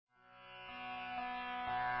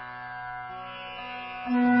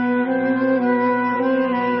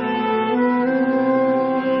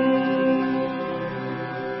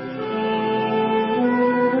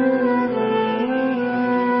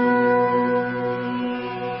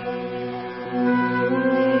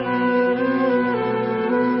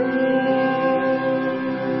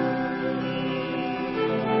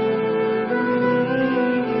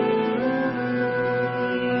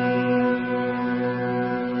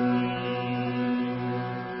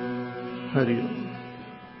Hari Om.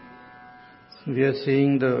 We are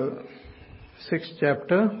seeing the 6th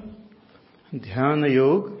chapter, Dhyana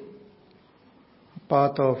Yoga,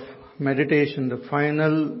 path of meditation, the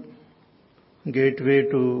final gateway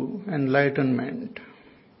to enlightenment.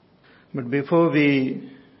 But before we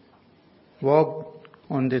walk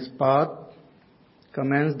on this path,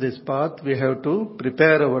 commence this path, we have to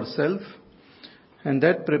prepare ourselves, and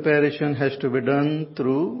that preparation has to be done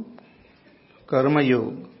through Karma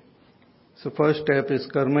Yoga. So first step is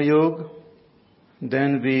Karma Yoga,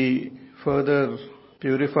 then we further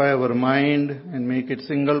purify our mind and make it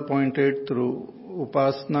single pointed through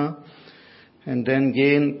Upasana, and then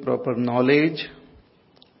gain proper knowledge.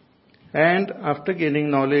 And after gaining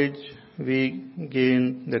knowledge, we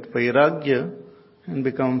gain that Vairagya and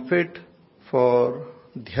become fit for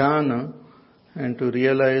Dhyana and to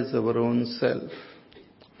realize our own self.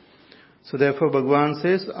 So therefore Bhagavan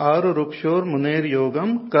says, Aru Rukshor Muner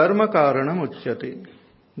Yogam Karma Karanam Uchyati.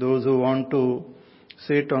 Those who want to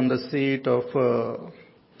sit on the seat of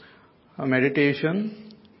a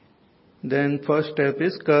meditation, then first step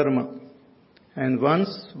is karma. And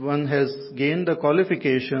once one has gained the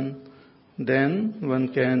qualification, then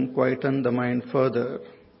one can quieten the mind further.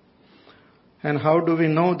 And how do we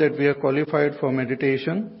know that we are qualified for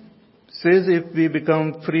meditation? Says if we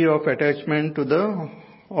become free of attachment to the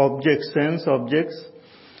objects, sense objects,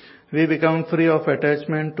 we become free of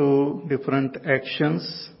attachment to different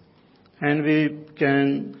actions, and we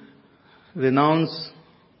can renounce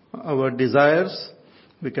our desires,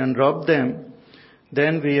 we can drop them,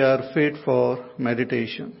 then we are fit for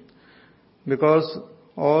meditation. Because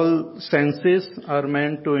all senses are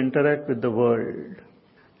meant to interact with the world.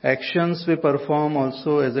 Actions we perform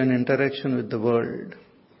also as an interaction with the world.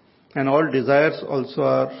 And all desires also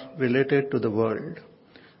are related to the world.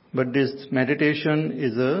 But this meditation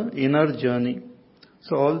is an inner journey.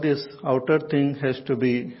 So all this outer thing has to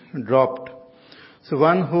be dropped. So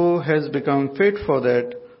one who has become fit for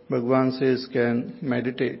that, Bhagavan says, can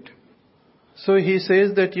meditate. So he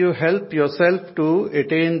says that you help yourself to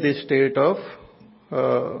attain this state of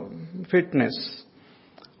fitness.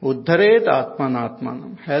 Uddharet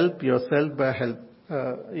atmanatmanam. Help yourself by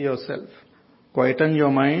yourself. Quieten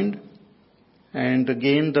your mind and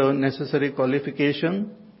gain the necessary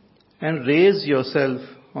qualification and raise yourself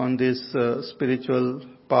on this spiritual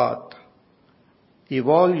path.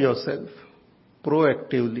 Evolve yourself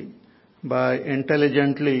proactively by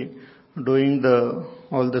intelligently doing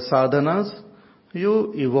all the sadhanas.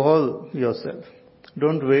 You evolve yourself.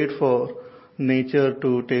 Don't wait for nature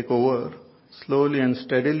to take over. Slowly and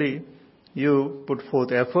steadily you put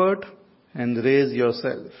forth effort and raise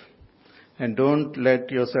yourself. And don't let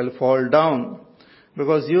yourself fall down,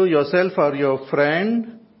 because you yourself are your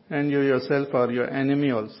friend and you yourself are your enemy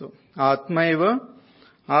also. Atmaiva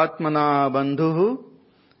Atmana Bandhuhu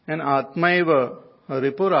and Atmaiva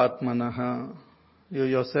Ripur Atmanaha. You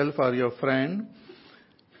yourself are your friend.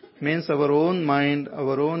 Means our own mind,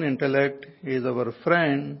 our own intellect is our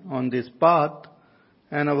friend on this path,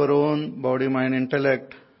 and our own body, mind,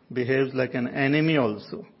 intellect behaves like an enemy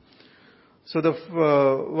also. So the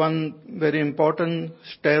one very important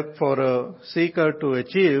step for a seeker to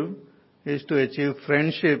achieve is to achieve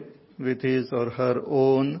friendship with his or her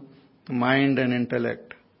own mind and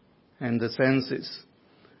intellect and the senses.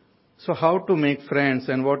 So how to make friends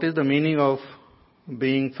and what is the meaning of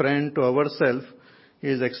being friend to ourselves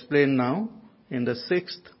is explained now in the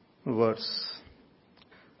 6th verse.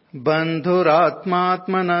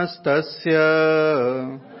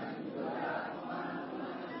 Bandhuratmatmanastasya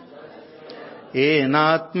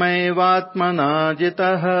enatmaivatmana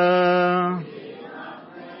jitaha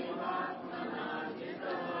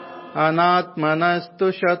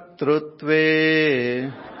anatmanastu shatrutve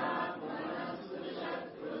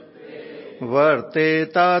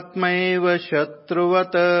vartetatmaiva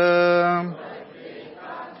shatruvata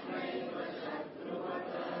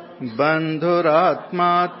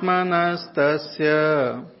bandhuratmatmanastasya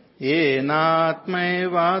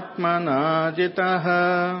enatmaivatmana jitaha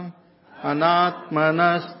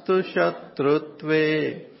anatmanastu shatrutve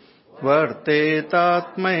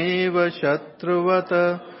vartetatmaiva shatruvata.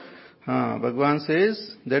 Bhagavan says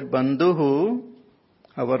that Bandhuhu,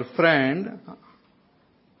 our friend,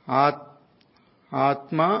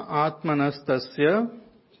 Atma Atmanastasya,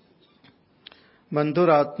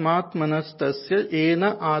 Bandhuratmatmanastasya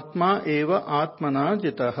ena Atma eva Atmana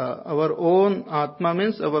jitaha. Our own Atma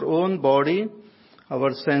means our own body,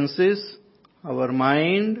 our senses, our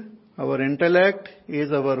mind, our intellect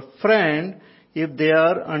is our friend if they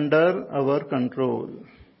are under our control.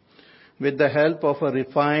 With the help of a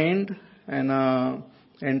refined and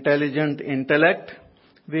intelligent intellect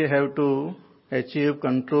we have to achieve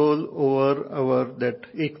control over our that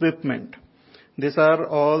equipment. These are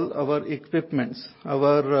all our equipments,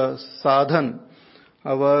 our sadhan,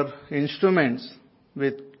 our instruments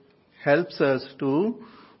which helps us to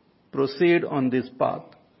proceed on this path.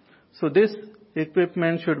 So this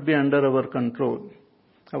equipment should be under our control.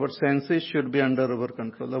 Our senses should be under our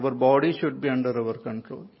control. Our body should be under our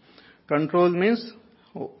control. Control means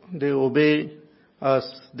they obey us.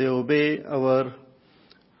 They obey our,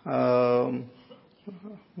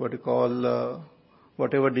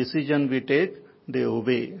 whatever decision we take, they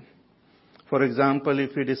obey. For example,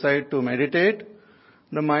 if we decide to meditate,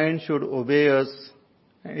 the mind should obey us.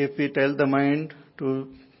 If we tell the mind to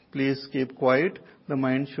please keep quiet, the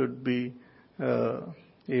mind should be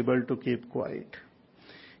able to keep quiet.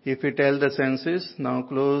 If we tell the senses, now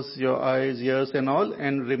close your eyes, ears and all,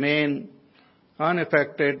 and remain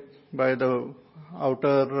unaffected by the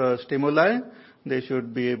outer stimuli, they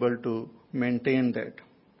should be able to maintain that.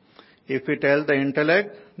 If we tell the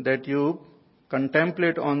intellect that you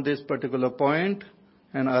contemplate on this particular point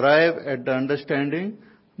and arrive at the understanding,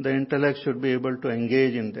 the intellect should be able to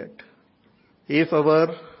engage in that. If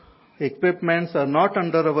our equipments are not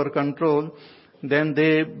under our control, then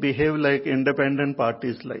they behave like independent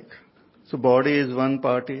parties like. So body is one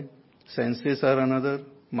party, senses are another,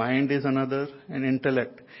 mind is another, and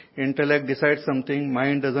intellect. Intellect decides something,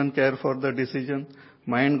 mind doesn't care for the decision,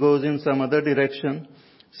 mind goes in some other direction,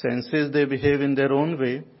 senses they behave in their own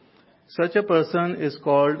way. Such a person is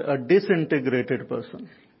called a disintegrated person.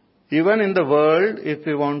 Even in the world, if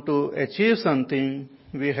we want to achieve something,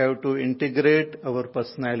 we have to integrate our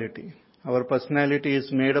personality. Our personality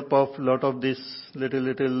is made up of a lot of these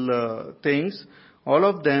little things. All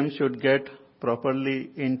of them should get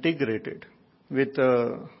properly integrated with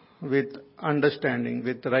understanding,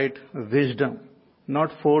 with right wisdom,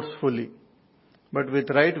 not forcefully. But with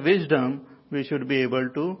right wisdom, we should be able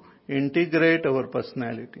to integrate our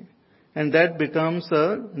personality. And that becomes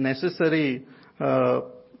a necessary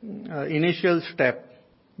initial step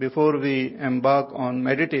before we embark on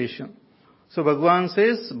meditation. So Bhagavan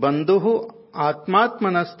says, Bandhuhu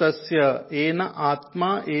atmatmanastasya ena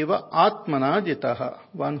atma eva atmana jitaha.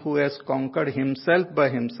 One who has conquered himself by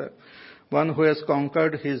himself. One who has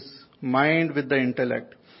conquered his mind with the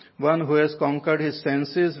intellect. One who has conquered his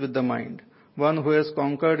senses with the mind. One who has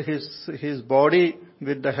conquered his body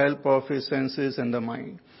with the help of his senses and the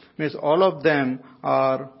mind. Means all of them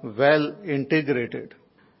are well integrated.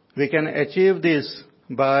 We can achieve this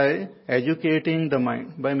by educating the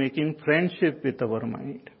mind, by making friendship with our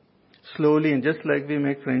mind. Slowly, just like we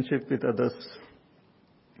make friendship with others,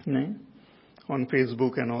 on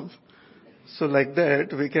Facebook and all. So like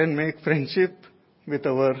that, we can make friendship with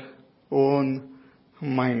our own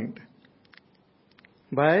mind.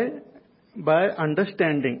 By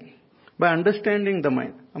understanding the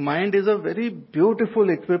mind. A mind is a very beautiful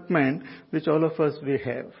equipment which all of us we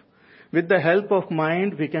have. With the help of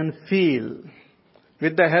mind, we can feel.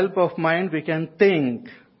 With the help of mind, we can think.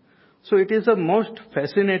 So it is a most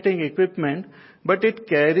fascinating equipment, but it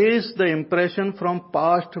carries the impression from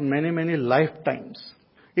past many lifetimes.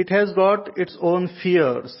 It has got its own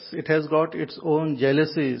fears. It has got its own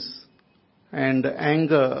jealousies and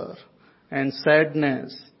anger and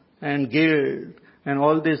sadness and guilt, and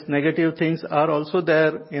all these negative things are also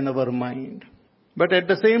there in our mind. But at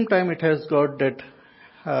the same time, it has got that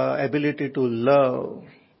ability to love,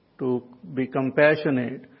 to be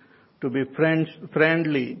compassionate, to be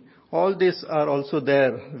friendly. All these are also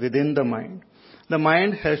there within the mind. The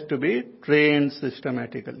mind has to be trained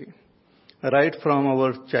systematically, right from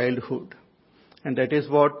our childhood. And that is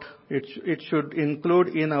what it should include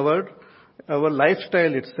in our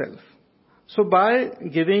lifestyle itself. So by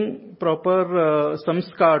giving proper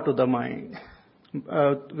samskar to the mind,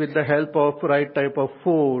 with the help of right type of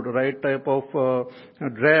food, right type of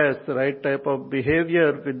dress, right type of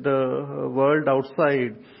behavior with the world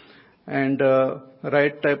outside, and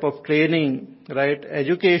right type of training, right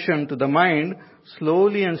education to the mind,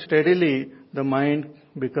 slowly and steadily the mind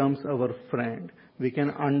becomes our friend. We can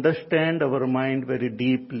understand our mind very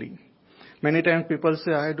deeply. Many times people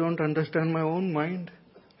say, I don't understand my own mind.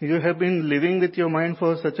 You have been living with your mind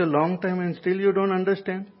for such a long time and still you don't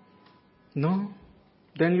understand? No.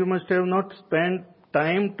 Then you must have not spent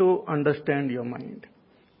time to understand your mind.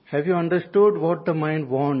 Have you understood what the mind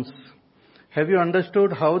wants? Have you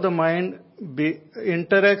understood how the mind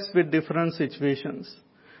interacts with different situations?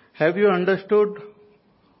 Have you understood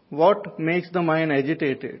what makes the mind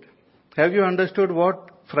agitated? Have you understood what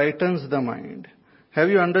frightens the mind? Have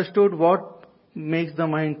you understood what makes the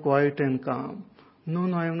mind quiet and calm?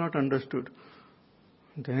 No, I have not understood.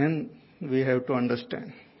 Then we have to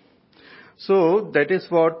understand. So that is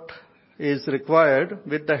what is required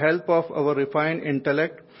with the help of our refined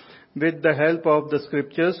intellect, with the help of the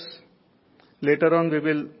scriptures. Later on we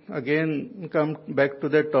will again come back to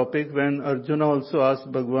that topic when Arjuna also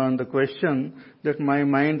asked Bhagwan the question that my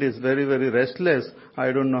mind is very, very restless.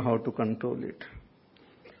 I don't know how to control it.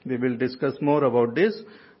 We will discuss more about this.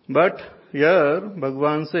 But here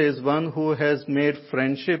Bhagwan says one who has made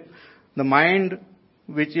friendship, the mind,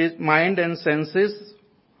 which is mind and senses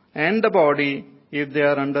and the body, if they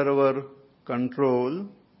are under our control.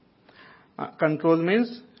 Control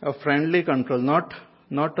means a friendly control,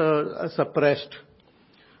 not a suppressed,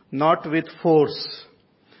 not with force.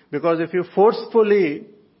 Because if you forcefully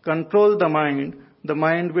control the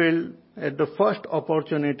mind will at the first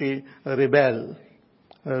opportunity rebel,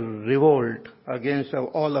 revolt against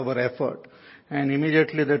all our effort. And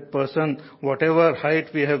immediately that person, whatever height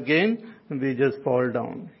we have gained, we just fall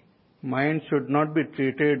down. Mind should not be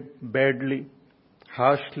treated badly,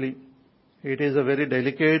 harshly. It is a very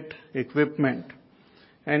delicate equipment.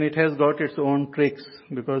 And it has got its own tricks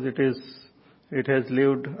because it has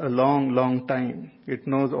lived a long, long time. It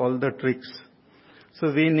knows all the tricks.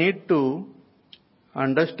 So we need to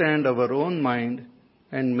understand our own mind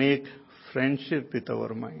and make friendship with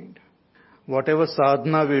our mind. Whatever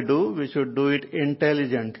sadhana we do, we should do it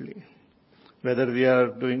intelligently. Whether we are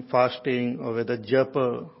doing fasting or whether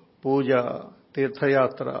japa, puja,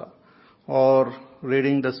 tirthayatra, or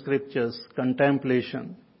reading the scriptures,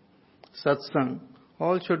 contemplation, satsang,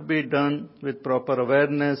 all should be done with proper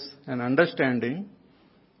awareness and understanding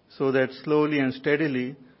so that slowly and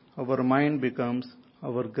steadily our mind becomes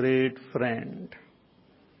our great friend.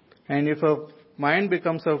 And if a mind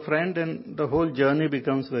becomes our friend, then the whole journey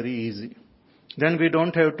becomes very easy. Then we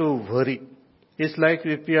don't have to worry. It's like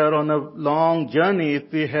if we are on a long journey,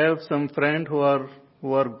 if we have some friend who are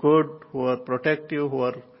good, who are protective, who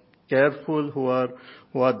are careful, who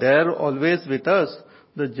are there always with us,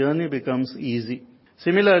 the journey becomes easy.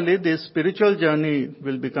 Similarly, this spiritual journey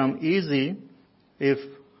will become easy if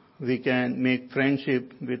we can make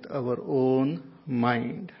friendship with our own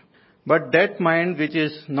mind. But that mind which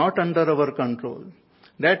is not under our control,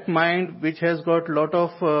 that mind which has got a lot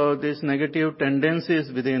of these negative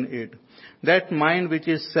tendencies within it, that mind which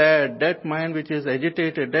is sad, that mind which is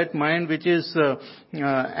agitated, that mind which is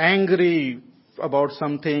angry about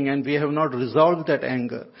something and we have not resolved that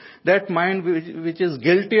anger, that mind which is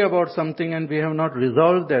guilty about something and we have not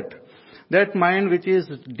resolved that mind which is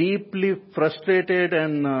deeply frustrated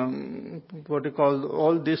and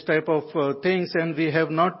all this type of things, and we have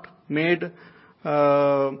not made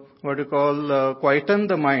quieten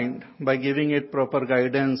the mind by giving it proper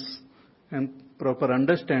guidance and proper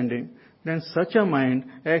understanding, then such a mind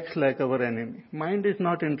acts like our enemy. Mind is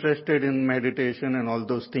not interested in meditation and all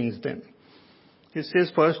those things then. It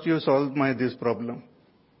says, first you solve this problem.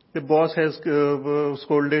 The boss has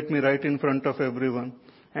scolded me right in front of everyone.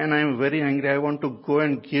 And I am very angry. I want to go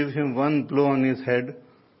and give him one blow on his head.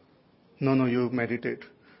 No, you meditate.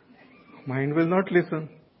 Mind will not listen.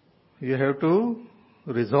 You have to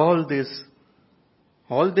resolve this.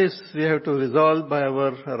 All this we have to resolve by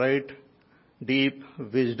our right, deep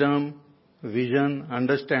wisdom, vision,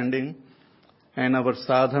 understanding, and our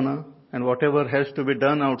sadhana. And whatever has to be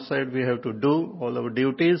done outside, we have to do all our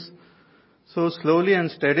duties. So slowly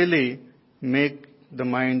and steadily make the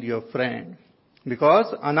mind your friend.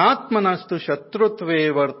 Because anatmanastu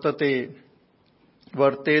shatrutve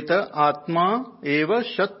varteta atma eva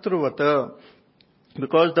shatruvata.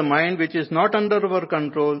 Because the mind which is not under our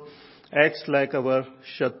control acts like our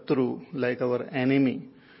shatru, like our enemy.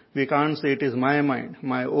 We can't say it is my mind.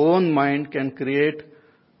 My own mind can create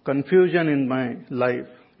confusion in my life.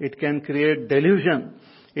 It can create delusion.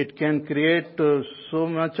 It can create so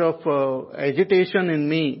much of agitation in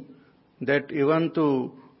me that even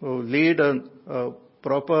to lead a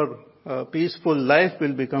proper peaceful life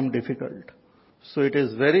will become difficult. So it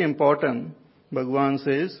is very important, Bhagwan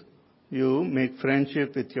says, you make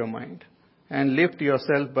friendship with your mind and lift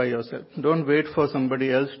yourself by yourself. Don't wait for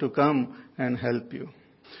somebody else to come and help you.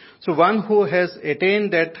 So one who has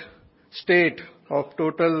attained that state of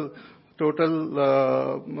total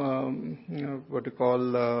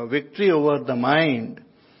victory over the mind,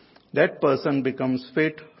 that person becomes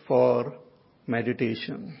fit for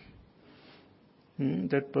meditation.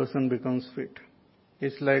 That person becomes fit.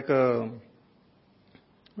 It's like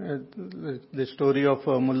the story of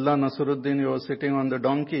Mullah Nasruddin. He was sitting on the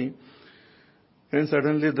donkey and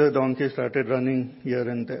suddenly the donkey started running here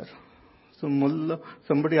and there. So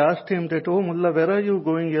somebody asked him that, "Oh Mullah, where are you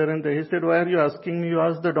going here and there?" He said, "Why are you asking me? You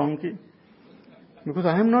ask the donkey." Because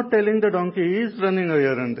I am not telling the donkey, he is running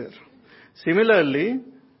here and there. Similarly,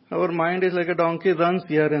 our mind is like a donkey, runs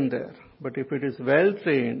here and there. But if it is well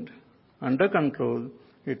trained, under control,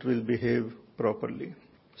 it will behave properly.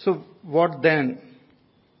 So what then?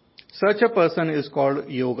 Such a person is called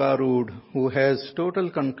Yogarudh, who has total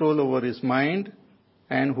control over his mind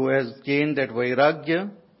and who has gained that Vairagya.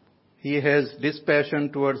 He has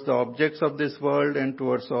dispassion towards the objects of this world and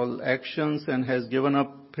towards all actions and has given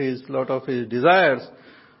up lot of his desires.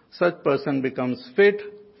 Such person becomes fit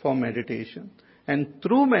for meditation. And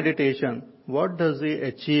through meditation, what does he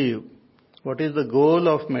achieve? What is the goal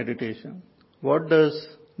of meditation? What does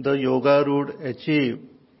the Yogarudh achieve?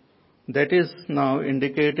 That is now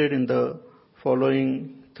indicated in the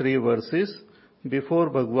following 3 verses before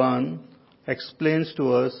Bhagwan explains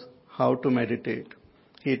to us how to meditate.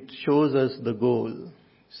 It shows us the goal. It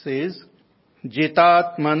says,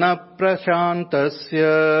 Jitatmana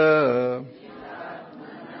prashantasya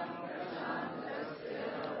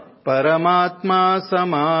Paramatma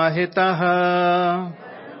samahitaha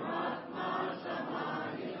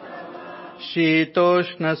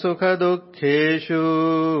Shitoshna sukha dukkheshu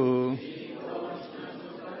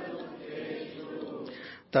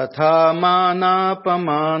Tatha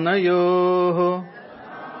manapamanayoh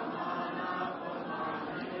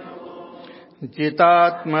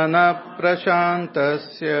Jitatmana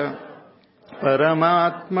prashantasya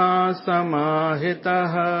Paramatma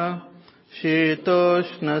samahitaha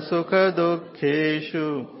Shitoshna sukha dukkheshu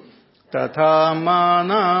Tatha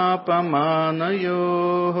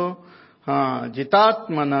manapamanayoh.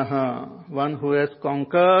 Jitatmanaha, one who has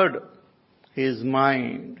conquered his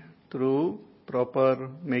mind through proper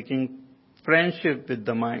making friendship with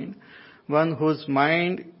the mind. One whose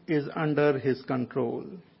mind is under his control.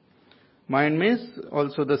 Mind means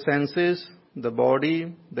also the senses, the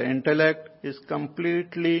body, the intellect is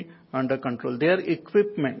completely under control. They are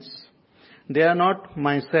equipments. They are not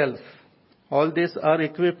myself. All these are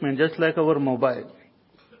equipment, just like our mobile.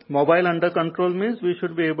 Mobile under control means we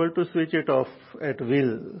should be able to switch it off at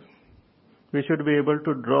will. We should be able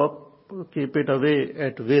to keep it away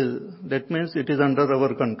at will. That means it is under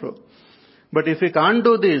our control. But if we can't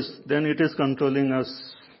do this, then it is controlling us.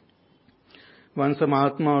 Once a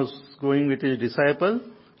Mahatma was going with his disciple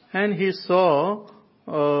and he saw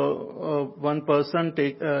one person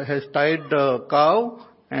has tied the cow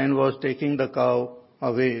and was taking the cow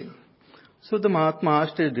away. So the Mahatma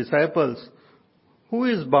asked his disciples, who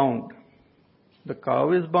is bound? The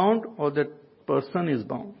cow is bound or that person is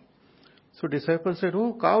bound? So disciples said,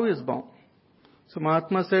 cow is bound. So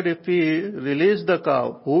Mahatma said, if we release the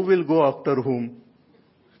cow, who will go after whom?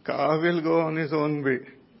 Cow will go on his own way.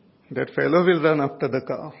 That fellow will run after the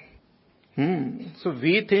cow. So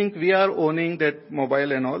we think we are owning that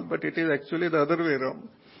mobile and all, but it is actually the other way around.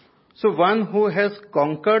 So one who has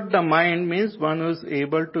conquered the mind means one who is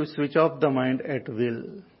able to switch off the mind at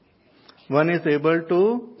will. One is able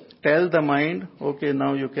to tell the mind, okay,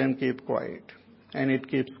 now you can keep quiet. And it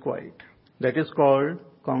keeps quiet. That is called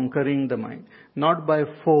conquering the mind. Not by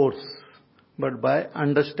force, but by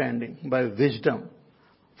understanding, by wisdom.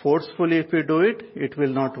 Forcefully if we do it, it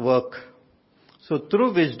will not work. So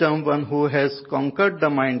through wisdom, one who has conquered the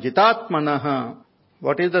mind, Jitatmanaha,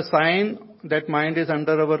 what is the sign that mind is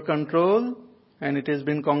under our control and it has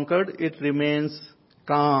been conquered? It remains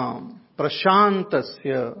calm.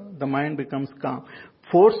 Prashantasya, the mind becomes calm.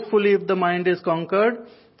 Forcefully if the mind is conquered,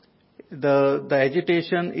 the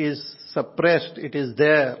agitation is suppressed, it is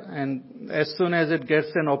there, and as soon as it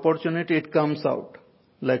gets an opportunity, it comes out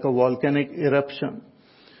like a volcanic eruption.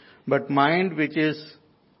 But mind which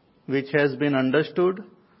has been understood,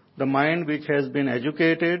 the mind which has been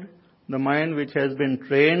educated, the mind which has been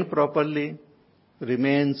trained properly,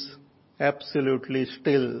 remains absolutely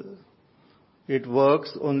still. It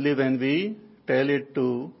works only when we tell it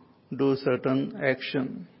to do certain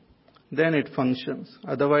action. Then it functions.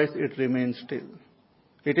 Otherwise, it remains still.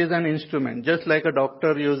 It is an instrument. Just like a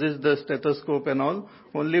doctor uses the stethoscope and all,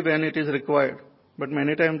 only when it is required. But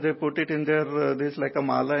many times they put it in their, this like a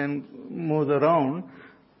mala and moves around.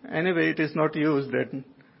 Anyway, it is not used.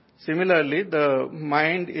 Similarly, the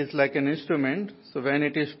mind is like an instrument. So when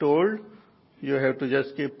it is told, you have to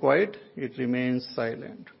just keep quiet. It remains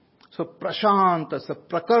silent. So prashanta,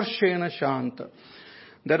 prakarshena shanta.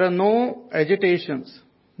 There are no agitations,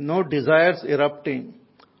 no desires erupting,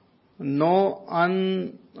 no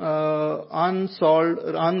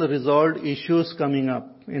unresolved issues coming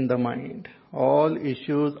up in the mind. All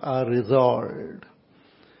issues are resolved.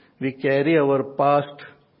 We carry our past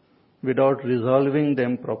without resolving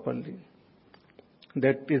them properly.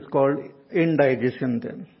 That is called indigestion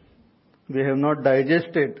then. We have not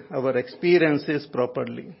digested our experiences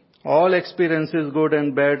properly. All experiences, good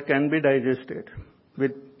and bad, can be digested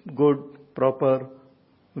with good, proper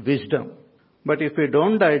wisdom. But if we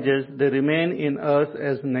don't digest, they remain in us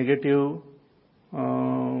as negative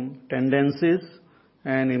tendencies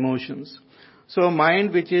and emotions. So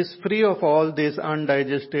mind which is free of all this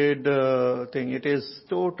undigested thing, it is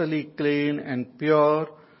totally clean and pure,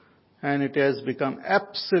 and it has become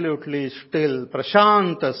absolutely still.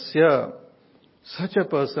 Prashantasya. Such a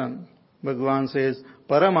person, Bhagavan says,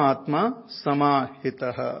 Paramatma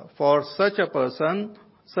samahitaha. For such a person,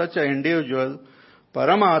 such an individual,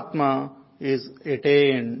 Paramatma is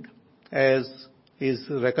attained as is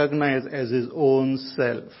recognized as his own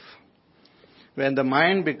self. When the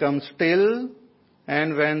mind becomes still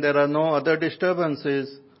and when there are no other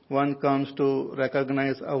disturbances, one comes to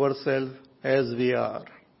recognize ourselves as we are.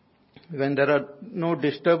 When there are no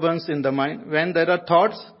disturbance in the mind, when there are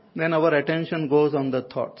thoughts, then our attention goes on the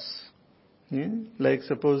thoughts. Yeah? Like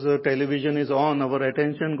suppose a television is on, our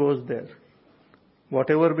attention goes there.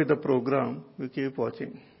 Whatever be the program, we keep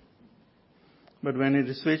watching. But when it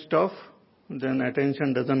is switched off, then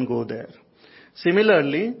attention doesn't go there.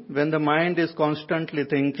 Similarly, when the mind is constantly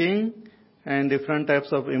thinking and different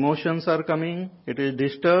types of emotions are coming, it is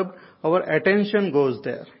disturbed, our attention goes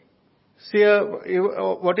there. See,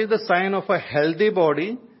 what is the sign of a healthy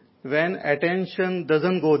body when attention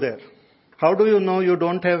doesn't go there? How do you know you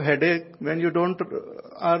don't have headache when you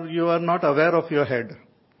are not aware of your head?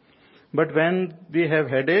 But when we have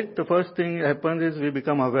headache, the first thing happens is we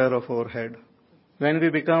become aware of our head. When we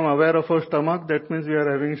become aware of our stomach, that means we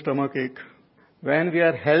are having stomach ache. When we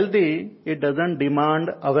are healthy, it doesn't demand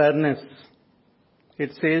awareness.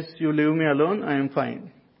 It says, you leave me alone, I am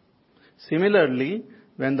fine. Similarly,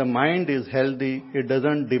 when the mind is healthy, it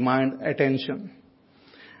doesn't demand attention.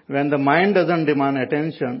 When the mind doesn't demand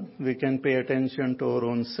attention, we can pay attention to our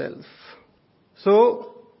own self.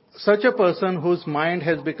 So, such a person whose mind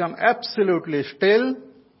has become absolutely still,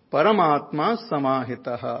 Paramatma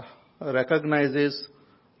samahitaha, recognizes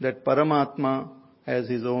that Paramatma as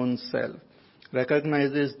his own self,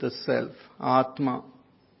 recognizes the self, Atma,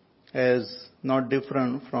 as not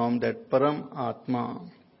different from that Paramatma.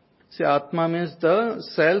 See, Atma means the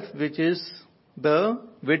self which is the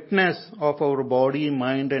witness of our body,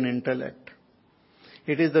 mind and intellect.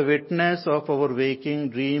 It is the witness of our waking,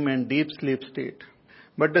 dream and deep sleep state.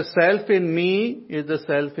 But the self in me is the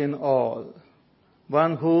self in all.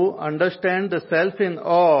 One who understands the self in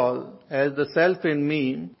all as the self in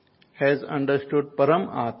me has understood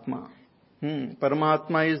Paramatma.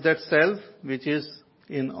 Paramatma is that self which is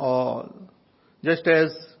in all. Just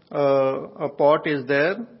as a pot is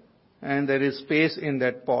there and there is space in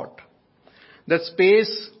that pot. The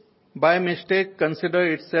space by mistake consider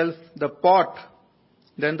itself the pot,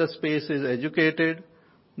 then the space is educated,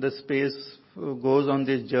 the space goes on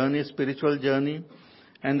this journey, spiritual journey,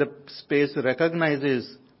 and the space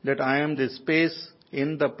recognizes that I am the space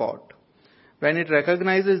in the pot. When it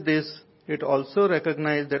recognizes this, it also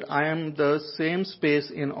recognizes that I am the same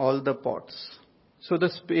space in all the pots. So the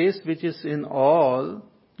space which is in all,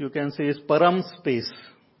 you can say is Param space.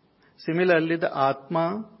 Similarly, the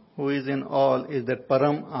Atma who is in all is that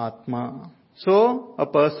Param Atma. So a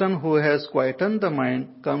person who has quietened the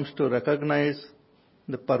mind comes to recognize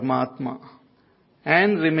the Paramatma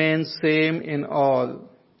and remains same in all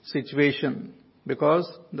situation,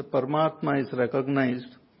 because the Paramatma is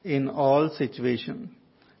recognized in all situation.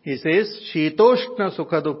 He says, Shitoshna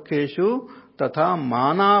sukha dukkheshu tatha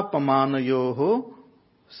manapamanayoho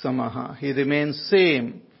samaha. He remains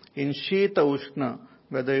same in Shita Ushna,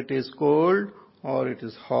 whether it is cold or it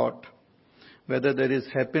is hot, whether there is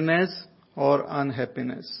happiness or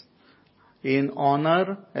unhappiness. In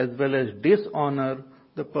honor as well as dishonor,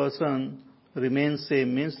 the person remains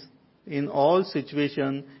same, means in all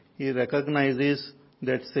situations he recognizes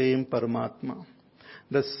that same Paramatma.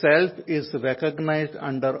 The self is recognized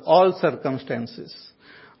under all circumstances.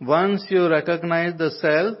 Once you recognize the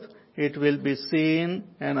self, it will be seen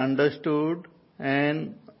and understood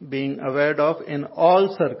and being aware of in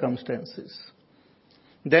all circumstances.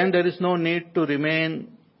 Then there is no need to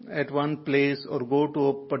remain at one place or go to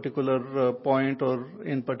a particular point or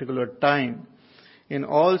in particular time. In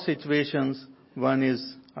all situations, one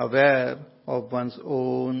is aware of one's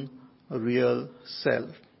own real self.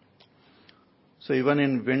 So even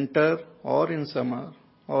in winter or in summer,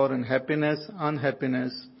 or in happiness,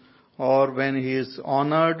 unhappiness, or when he is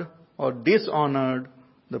honored or dishonored,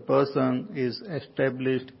 the person is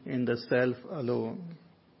established in the self alone.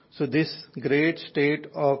 So this great state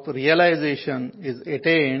of realization is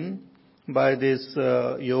attained by this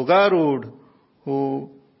Yogarudh who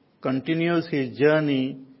continues his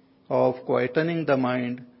journey of quietening the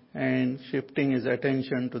mind and shifting his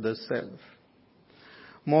attention to the self.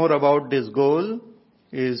 More about this goal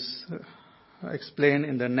is explained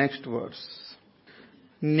in the next verse.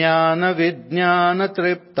 Jnana vijnana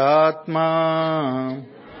triptatma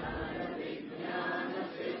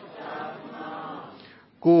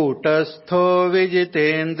kutastho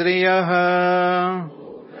vijitendriyah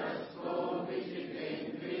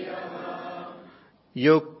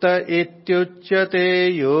yukta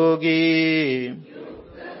ityuchyate yogi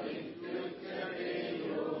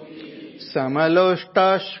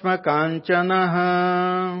samaloštashma kanchanah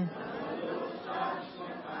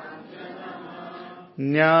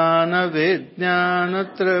jnana vijnana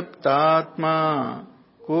triptatma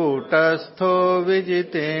kutastho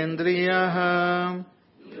vijitendriyah.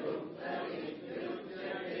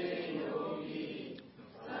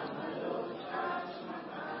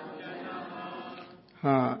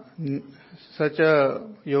 Such a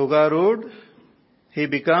yoga road, he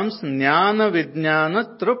becomes jnana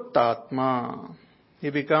vijnana triptatma. He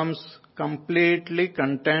becomes completely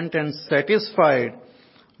content and satisfied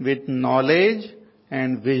with knowledge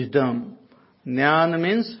and wisdom. Jnana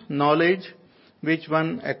means knowledge which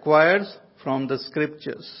one acquires from the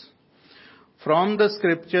scriptures. From the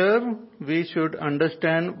scripture, we should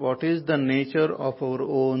understand what is the nature of our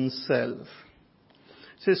own self.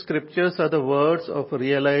 See, scriptures are the words of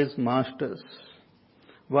realized masters.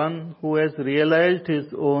 One who has realized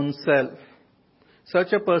his own self.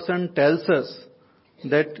 Such a person tells us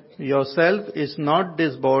that yourself is not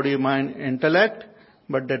this body, mind, intellect,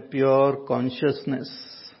 but that pure consciousness.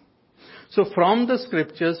 So from the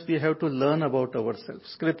scriptures, we have to learn about ourselves.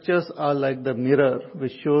 Scriptures are like the mirror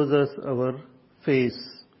which shows us our face,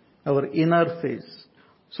 our inner face.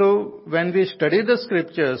 So when we study the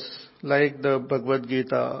scriptures, like the Bhagavad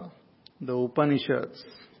Gita, the Upanishads,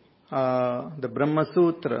 the Brahma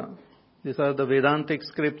Sutra, these are the Vedantic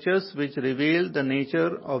scriptures which reveal the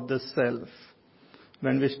nature of the self.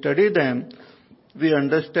 When we study them, we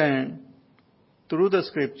understand through the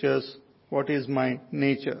scriptures what is my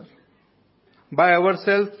nature. By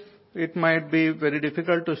ourselves, it might be very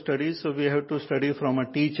difficult to study, so we have to study from a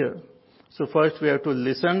teacher. So first we have to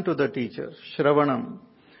listen to the teacher, Shravanam.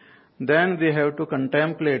 Then we have to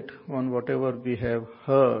contemplate on whatever we have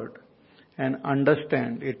heard and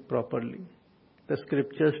understand it properly. The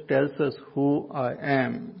scriptures tells us who I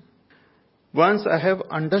am. Once I have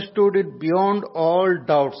understood it beyond all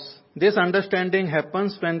doubts, this understanding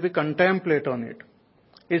happens when we contemplate on it.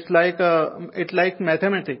 It's like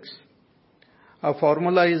mathematics. A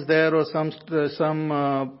formula is there or some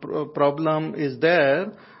problem is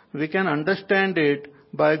there. We can understand it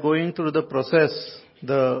by going through the process,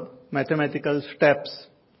 the mathematical steps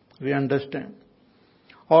we understand.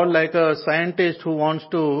 Or like a scientist who wants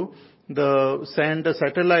to send a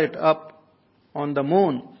satellite up on the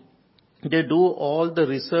moon. They do all the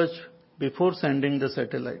research before sending the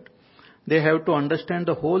satellite. They have to understand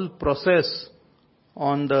the whole process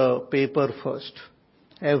on the paper first.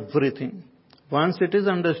 Everything. Once it is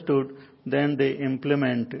understood, then they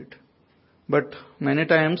implement it. But many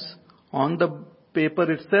times on the paper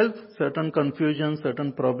itself, certain confusion,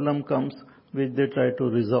 certain problem comes which they try to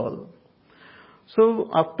resolve. So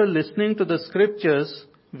after listening to the scriptures,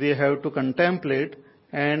 we have to contemplate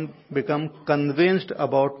and become convinced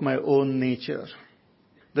about my own nature.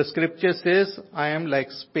 The scripture says, I am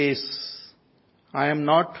like space. I am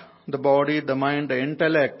not the body, the mind, the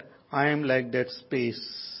intellect. I am like that space.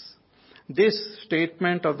 This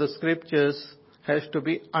statement of the scriptures has to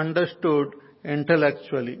be understood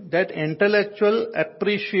intellectually. That intellectual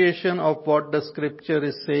appreciation of what the scripture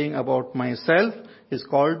is saying about myself is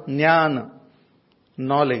called jnana,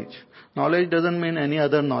 knowledge. Knowledge doesn't mean any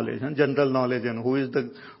other knowledge, general knowledge, and who is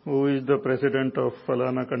the president of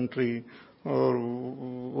Falana country, or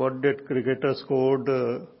what that cricketer scored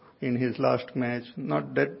in his last match.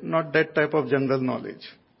 Not that type of general knowledge.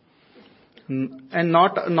 And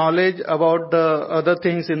not knowledge about the other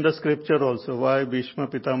things in the scripture also. Why Bhishma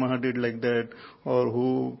Pitamaha did like that,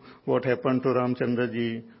 or what happened to Ramchandra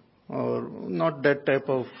ji, or not that type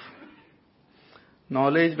of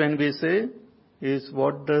knowledge. When we say is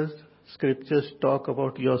what the scriptures talk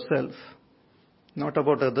about yourself, not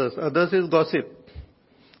about others. Others is gossip.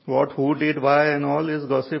 What, who did, why and all is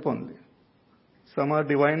gossip only. Some are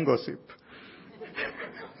divine gossip.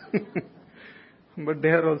 But they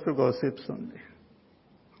are also gossips only.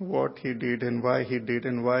 What he did and why he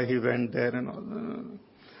went there and all.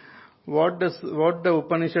 What the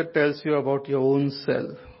Upanishad tells you about your own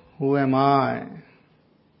self? Who am I?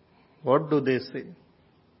 What do they say?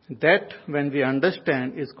 That, when we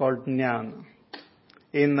understand, is called jnana.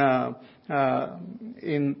 In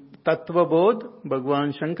Tattvabodh,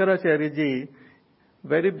 Bhagwan Shankaracharya ji,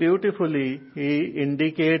 very beautifully, he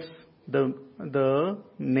indicates the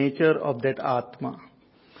nature of that Atma.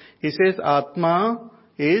 He says Atma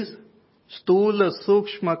is Stula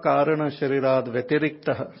Sukshma Karana Sharirad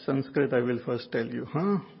Vyatiriktah. Sanskrit I will first tell you.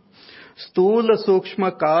 Stula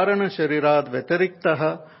Sukshma Karana Sharirad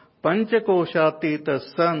Vyatiriktah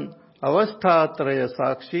Panchakoshatita San Avasthatraya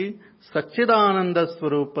Sakshi Satchidananda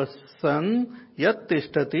Swarupa San Yat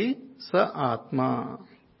Tishtati Sa Atma.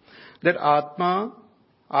 That Atma,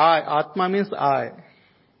 Atma means I.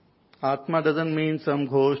 Atma doesn't mean some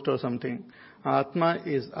ghost or something. Atma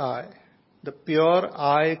is I. The pure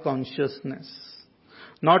I consciousness.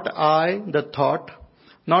 Not I, the thought.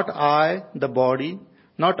 Not I, the body.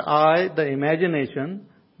 Not I, the imagination.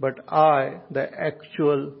 But I, the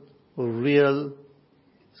actual, real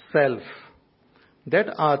self. That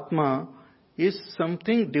Atma is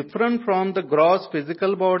something different from the gross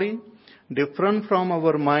physical body, different from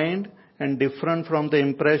our mind, and different from the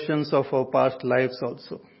impressions of our past lives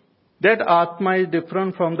also. That Atma is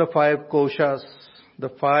different from the 5 koshas, the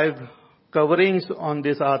 5 coverings on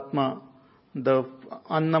this Atma. The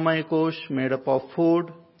Annamaya Kosh made up of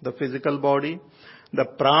food, the physical body. The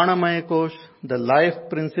Pranamaya Kosh, the life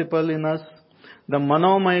principle in us. The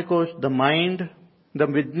Manomaya Kosh, the mind. The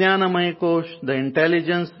Vijnanamaya Kosh, the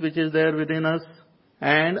intelligence which is there within us.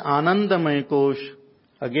 And Anandamaya Kosh,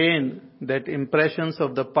 again, that impressions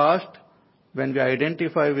of the past, when we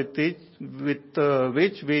identify with it, with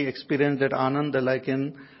which we experience that Ananda like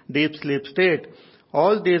in deep sleep state.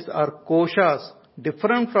 All these are koshas.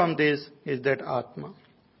 Different from this is that Atma.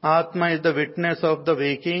 Atma is the witness of the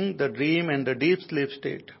waking, the dream and the deep sleep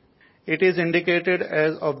state. It is indicated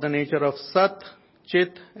as of the nature of Sat,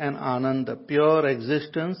 Chit and Ananda, pure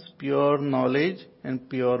existence, pure knowledge and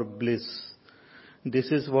pure bliss.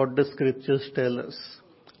 This is what the scriptures tell us.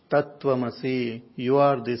 Tattvamasi, you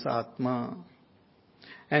are this Atma.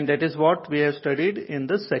 And that is what we have studied in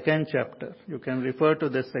the 2nd chapter. You can refer to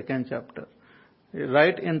the 2nd chapter.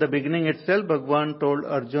 Right in the beginning itself, Bhagwan told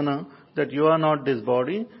Arjuna that you are not this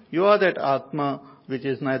body, you are that Atma which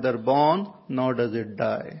is neither born nor does it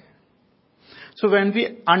die. So when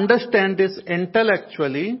we understand this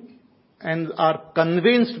intellectually and are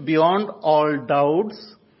convinced beyond all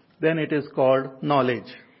doubts, then it is called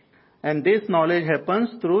knowledge. And this knowledge happens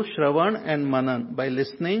through Shravan and Manan, by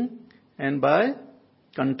listening and by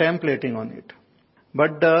contemplating on it.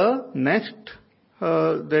 But the next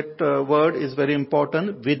word is very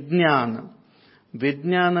important, Vijnana.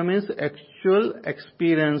 Vijnana means actual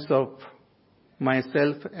experience of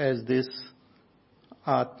myself as this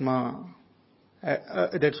Atma.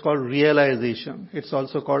 That's called realization. It's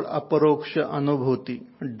also called Aparoksha Anubhuti,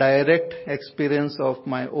 direct experience of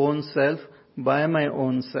my own self by my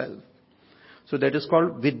own self. So that is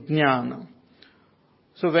called Vijnana.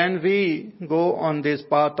 So when we go on this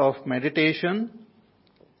path of meditation,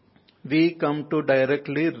 we come to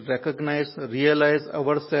directly recognize, realize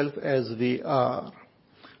ourselves as we are.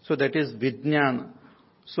 So that is Vijnana.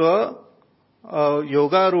 So a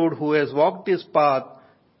Yogarudh who has walked this path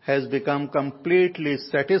has become completely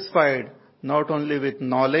satisfied not only with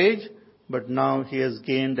knowledge, but now he has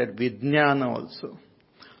gained that Vijnana also.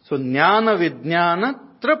 So Jnana Vijnana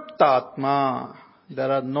Triptatma.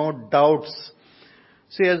 There are no doubts.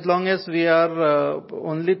 See, as long as we are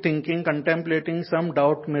only thinking, contemplating, some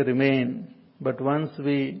doubt may remain. But once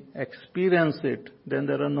we experience it, then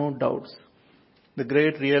there are no doubts. The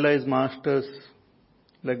great realized masters,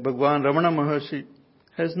 like Bhagwan Ramana Maharshi,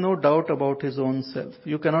 has no doubt about his own self.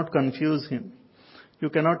 You cannot confuse him. You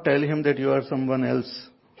cannot tell him that you are someone else.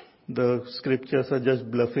 The scriptures are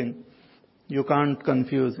just bluffing. You can't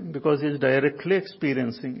confuse him because he is directly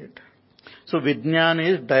experiencing it. So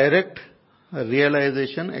Vijnana is direct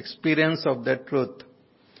realization, experience of that truth.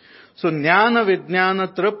 So Jnana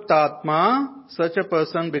Vijnana Triptatma, such a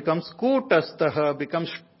person becomes kutastaha,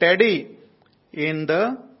 becomes steady in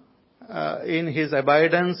his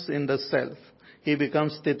abidance in the self. He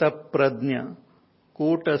becomes Stita Prajna.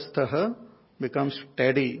 Kutastaha becomes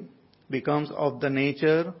steady, becomes of the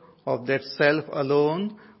nature of that self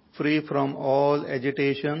alone, free from all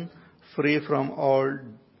agitation, free from all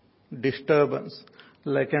disturbance.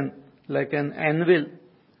 Like an anvil.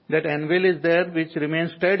 That anvil is there which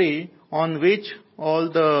remains steady, on which all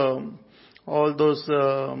those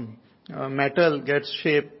metal gets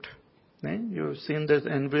shaped. You've seen this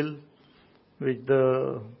anvil which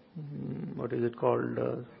the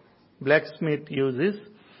blacksmith uses.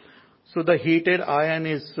 So the heated iron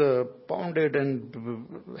is pounded and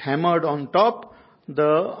hammered on top.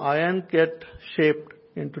 The iron gets shaped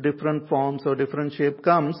into different forms or different shape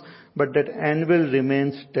comes, but that anvil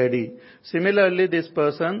remains steady. Similarly, this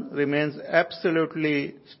person remains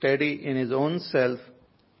absolutely steady in his own self.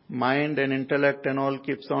 Mind and intellect and all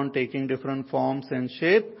keeps on taking different forms and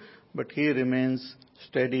shape, but he remains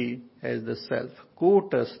steady as the self.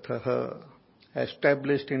 Kutasthaha,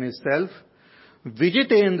 established in his self.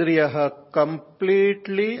 Vijitendriyaha,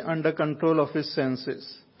 completely under control of his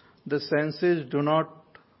senses. The senses do not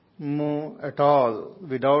move at all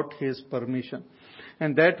without his permission.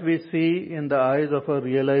 And that we see in the eyes of a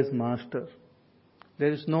realized master.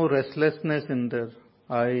 There is no restlessness in their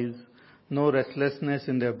eyes, no restlessness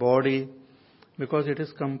in their body, because it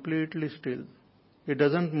is completely still. It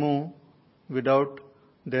doesn't move without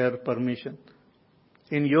their permission.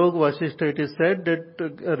 In Yoga Vasishtha it is said that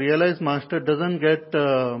a realized master doesn't get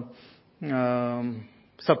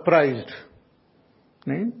surprised.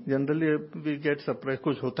 नहीं? Generally we get surprised.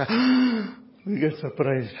 कुछ होता है, we get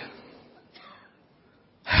surprised.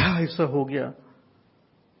 ऐसा हो गया.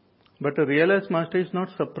 But a realized master is not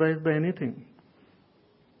surprised by anything.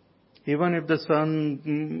 Even if the sun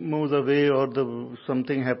moves away or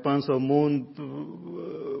something happens or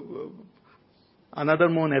another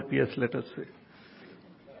moon appears, let us say.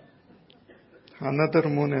 Another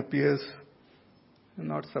moon appears,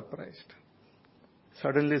 not surprised.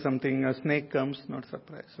 Suddenly a snake comes, not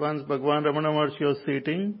surprised. Once Bhagavan Ramana Maharshi was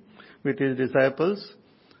sitting with his disciples,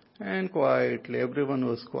 and quietly, everyone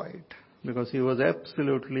was quiet, because he was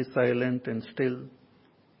absolutely silent and still.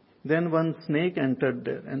 Then one snake entered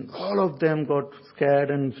there, and all of them got scared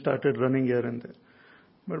and started running here and there.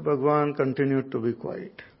 But Bhagavan continued to be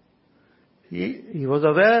quiet. He was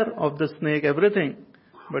aware of the snake, everything,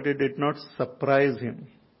 but it did not surprise him.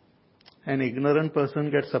 An ignorant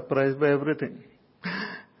person gets surprised by everything.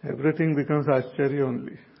 Everything becomes Ashcharya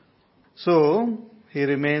only. So, he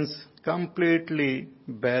remains completely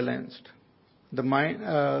balanced. The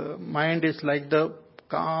mind is like the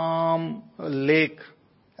calm lake,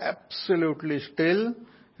 absolutely still,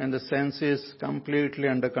 and the senses completely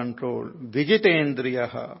under control.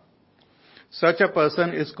 Vijitendriyaha. Such a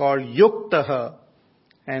person is called Yuktaha,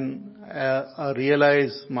 and a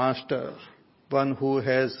realized master, one who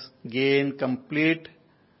has gained complete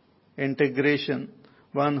integration,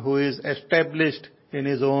 one who is established in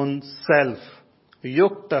his own self.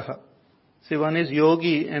 Yuktaha. See, one is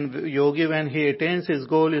yogi, and yogi, when he attains his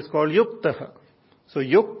goal, is called Yuktaha. So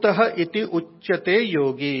Yuktaha iti uchyate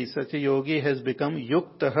yogi. Such a yogi has become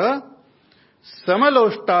Yuktaha.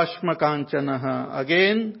 Samaloštashma kanchanaha.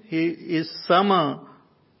 Again, he is sama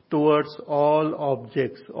towards all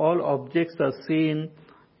objects. All objects are seen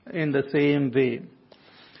in the same way.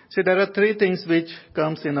 See, there are three things which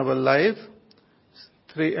comes in our life.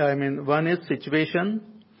 One is situation,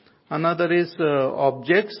 another is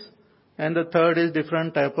objects, and the third is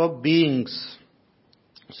different type of beings.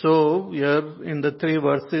 So here in the three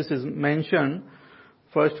verses is mentioned,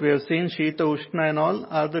 first we have seen Shita, Ushna and all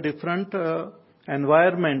are the different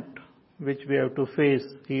environment which we have to face,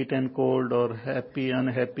 heat and cold, or happy,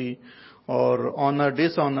 unhappy, or honor,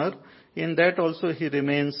 dishonor. In that also he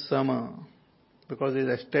remains sama, because he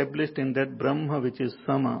is established in that Brahma which is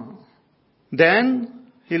sama. Then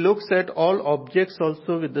he looks at all objects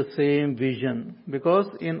also with the same vision, because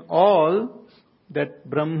in all that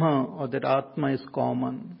Brahma or that Atma is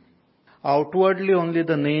common. Outwardly only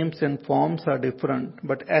the names and forms are different,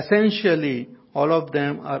 but essentially all of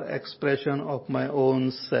them are expression of my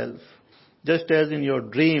own self. Just as in your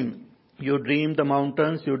dream, you dream the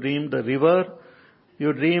mountains, you dream the river,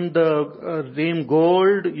 you dream dream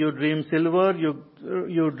gold, you dream silver,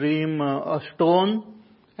 you dream a stone.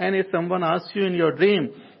 And if someone asks you in your dream,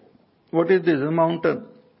 what is this? A mountain.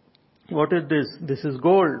 What is this? This is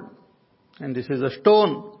gold. And this is a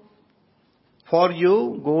stone. For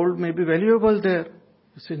you, gold may be valuable there.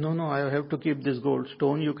 You say, no, I have to keep this gold.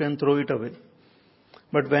 Stone, you can throw it away.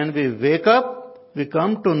 But when we wake up, we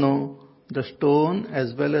come to know the stone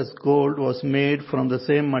as well as gold was made from the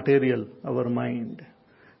same material, our mind.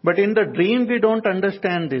 But in the dream, we don't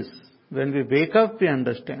understand this. When we wake up, we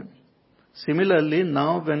understand. Similarly,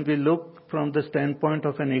 now when we look from the standpoint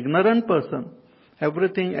of an ignorant person,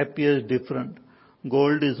 everything appears different.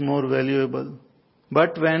 Gold is more valuable.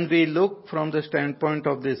 But when we look from the standpoint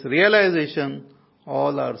of this realization,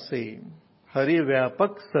 all are same. Hari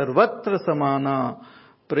Vyapak Sarvatra Samana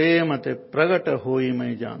Premate Pragata Hoi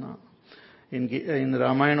Mai Jana. In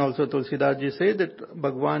Ramayana also Tulsidas ji say that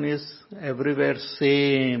Bhagwan is everywhere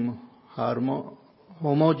same,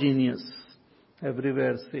 homogeneous,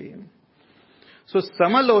 everywhere same. So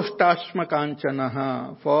Samaloštashma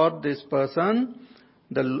Kanchanaha, for this person,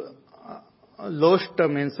 the Loshta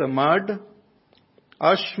means a mud,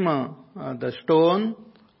 Ashma, the stone,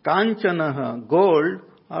 Kanchanaha, gold,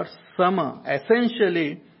 or Sama.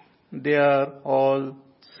 Essentially, they are all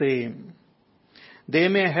same. They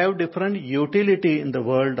may have different utility in the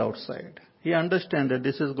world outside. He understands that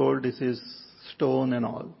this is gold, this is stone and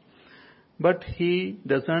all. But he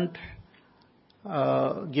doesn't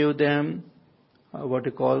give them what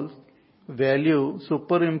you call value,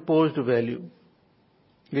 superimposed value,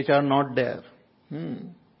 which are not there.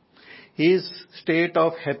 His state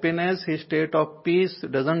of happiness, his state of peace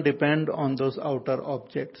doesn't depend on those outer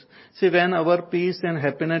objects. See, when our peace and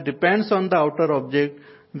happiness depends on the outer object,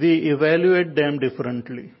 we evaluate them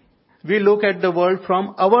differently. We look at the world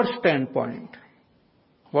from our standpoint.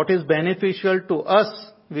 What is beneficial to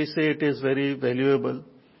us, we say it is very valuable.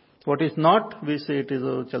 What is not, we say it is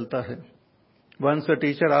chalta hai. Once a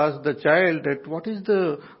teacher asked the child that what is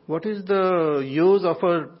the use of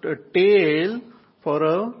a tail for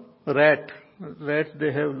a rat? Rats,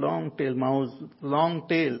 they have long tail, mouse, long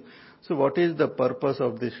tail. So what is the purpose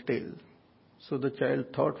of this tail? So the child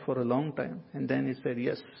thought for a long time, and then he said,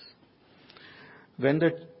 yes. When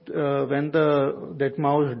that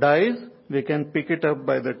mouse dies, we can pick it up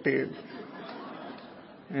by the tail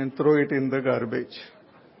and throw it in the garbage.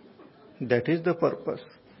 That is the purpose.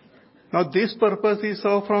 Now this purpose he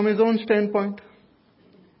saw from his own standpoint.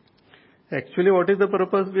 Actually, what is the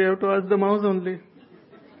purpose? We have to ask the mouse only.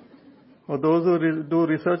 Or those who do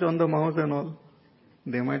research on the mouse and all.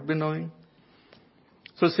 They might be knowing.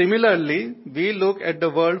 So similarly, we look at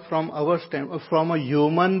the world from a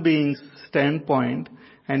human being's standpoint,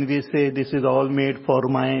 and we say this is all made for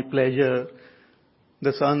my pleasure.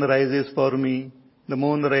 The sun rises for me. The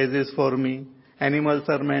moon rises for me. Animals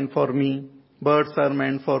are meant for me. Birds are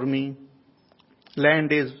meant for me.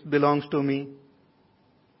 Land belongs to me.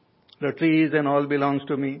 The trees and all belongs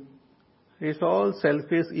to me. It's all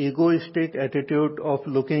selfish, egoistic attitude of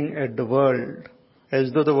looking at the world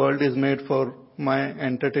as though the world is made for my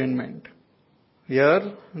entertainment.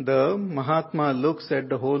 Here, the Mahatma looks at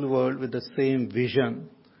the whole world with the same vision,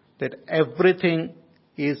 that everything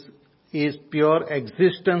is pure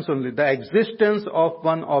existence only. The existence of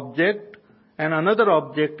one object and another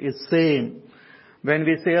object is same. When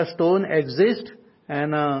we say a stone exists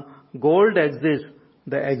and a gold exists,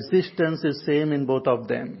 the existence is same in both of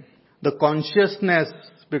them. The consciousness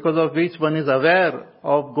because of which one is aware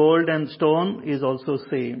of gold and stone is also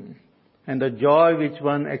same. And the joy which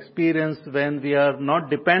one experiences when we are not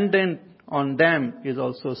dependent on them is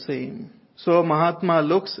also same. So Mahatma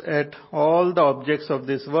looks at all the objects of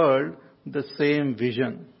this world, the same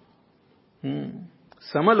vision.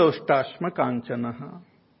 Samaloštashma kanchanaha.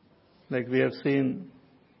 Like we have seen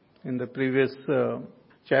in the previous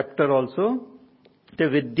chapter also. Te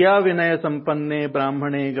vidya vinaya sampanne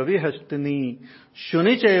brahmane gavihastini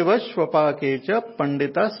shunicheva shvapakecha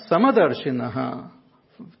pandita samadarshinaha.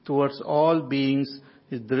 Towards all beings,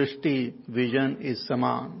 his drishti, vision is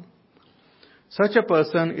saman. Such a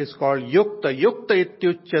person is called yukta. Yukta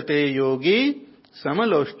ityuchyate yogi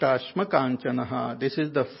samaloštashma kanchanaha. This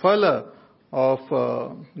is the phala of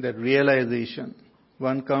that realization.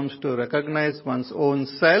 One comes to recognize one's own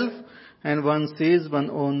self and one sees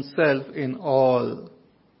one's own self in all.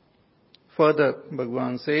 Further,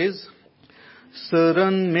 Bhagavan says,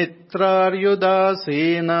 Suran mitrar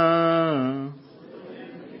yudasena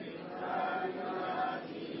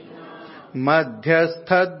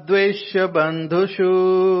madhyasthadveshya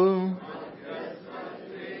bandhushu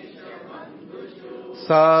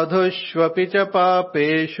sadhushvapi cha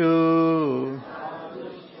papeshu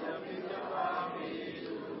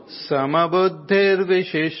samabuddhir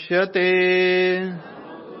vishishyate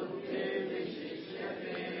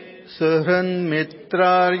suhran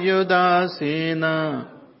mitraryudasena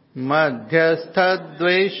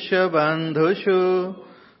madhyasthadveshya bandhushu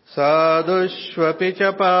sadhushvapi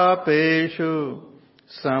cha papeshu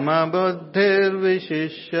samabuddhir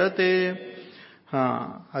vishishyate.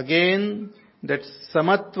 Again, that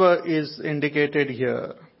samatva is indicated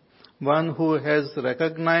here. One who has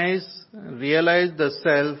realized the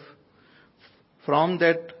self, from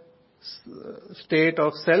that state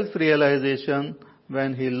of self-realization,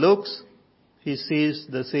 when he looks, he sees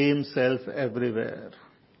the same self everywhere.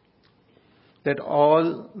 That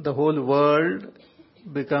the whole world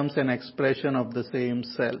becomes an expression of the same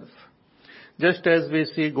self. Just as we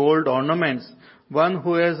see gold ornaments, one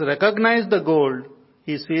who has recognized the gold,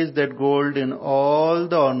 he sees that gold in all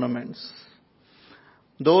the ornaments.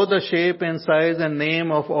 Though the shape and size and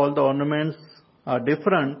name of all the ornaments are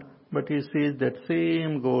different, but he sees that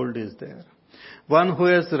same gold is there. One who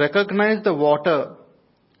has recognized the water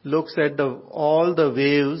looks at all the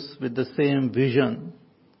waves with the same vision.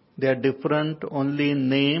 They are different only in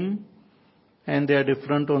name and they are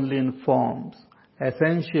different only in forms.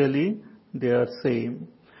 Essentially, they are same.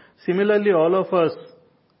 Similarly, all of us,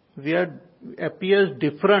 appears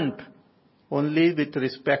different only with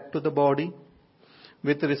respect to the body,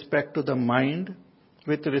 with respect to the mind,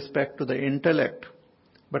 with respect to the intellect.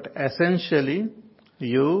 But essentially,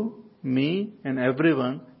 you, me, and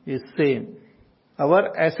everyone is same.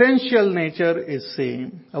 Our essential nature is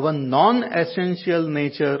same. Our non-essential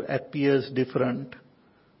nature appears different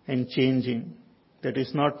and changing. That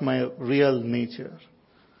is not my real nature.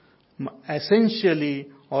 Essentially,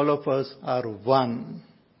 all of us are one.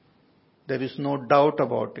 There is no doubt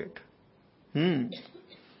about it.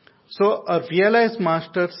 So a realized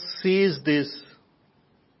master sees this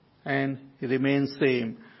and he remains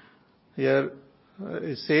same. Here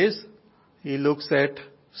it says he looks at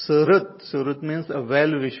Suhrut. Suhrut means a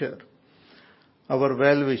well-wisher. Our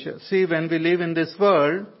well-wisher. See, when we live in this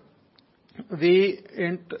world, we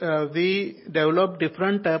develop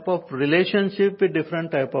different type of relationship with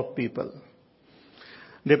different type of people.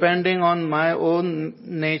 Depending on my own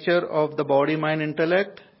nature of the body, mind,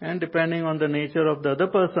 intellect, and depending on the nature of the other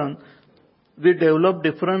person, we develop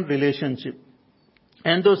different relationship.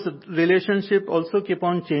 And those relationship also keep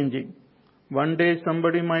on changing. One day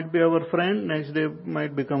somebody might be our friend, next day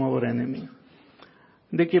might become our enemy.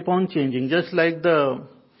 They keep on changing. Just like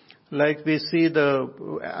we see the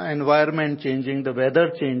environment changing, the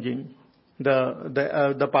weather changing,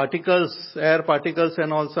 the particles, air particles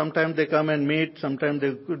and all, sometimes they come and meet, sometimes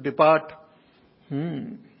they depart.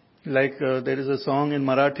 Like there is a song in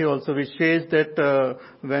Marathi also which says that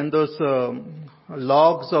when those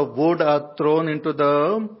logs of wood are thrown into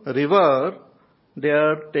the river, they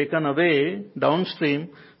are taken away downstream.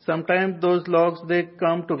 Sometimes those logs, they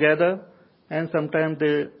come together and sometimes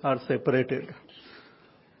they are separated.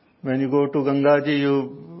 When you go to Gangaji,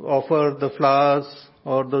 you offer the flowers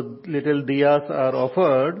or the little diyas are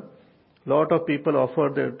offered. Lot of people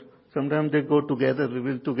offer that. Sometimes they go together. We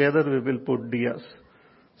will put diyas.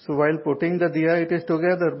 So while putting the diya, it is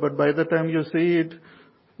together. But by the time you see it,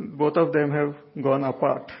 both of them have gone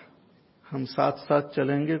apart. हम साथ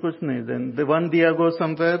चलेंगे कुछ नहीं. Then the one diya goes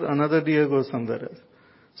somewhere, another diya goes somewhere else.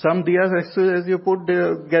 Some diyas, as you put,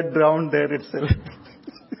 they get drowned there itself.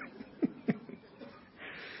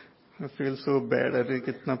 I feel so bad. अरे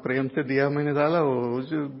कितना प्रेम से दिया मैंने डाला, वो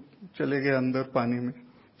चले गए अंदर पानी में.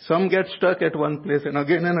 Some get stuck at one place and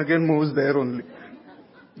again moves there only.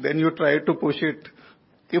 Then you try to push it.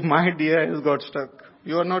 If my diya has got stuck,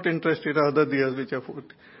 you are not interested in other diyas which are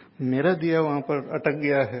put. मेरा दिया वहां पर अटक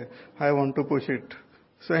गया है. I want to push it.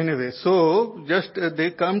 So anyway, so just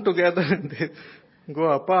they come together and they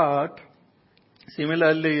go apart.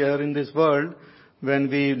 Similarly, here in this world, when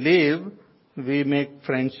we live, we make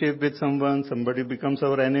friendship with someone. Somebody becomes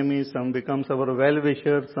our enemy. Some becomes our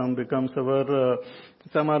well-wisher.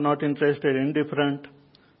 Some are not interested, indifferent.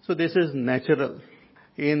 So this is natural.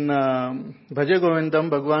 In Bhaja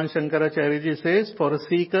Govindam, Bhagwan Shankaracharya ji says, for a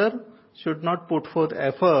seeker, should not put forth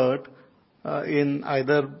effort in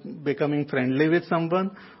either becoming friendly with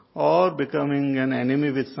someone or becoming an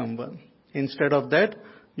enemy with someone. Instead of that,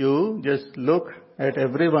 you just look at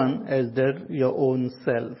everyone as your own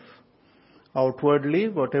self. Outwardly,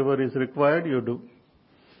 whatever is required, you do.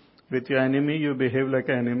 With your enemy, you behave like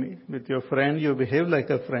an enemy. With your friend, you behave like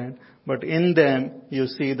a friend. But in them, you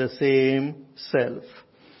see the same self.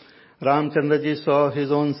 Ramchandra ji saw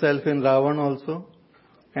his own self in Ravan also.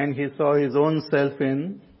 And he saw his own self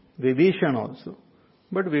in Vibhishan also.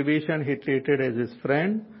 But Vibhishan he treated as his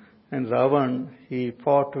friend, and Ravan he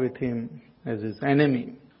fought with him as his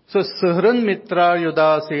enemy. So Suhran Mitra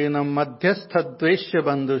Yudasenam Madhyasthadveshya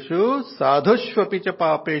Bandhushu Sadhushvapicha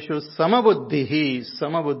Papeshu Samabuddhihi.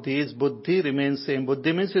 Samabuddhi is buddhi remains same.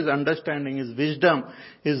 Buddhi means his understanding, his wisdom,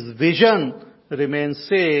 his vision remains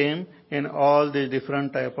same in all the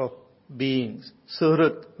different type of beings.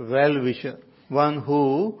 Suhrat, well-wisher. One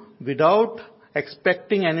who, without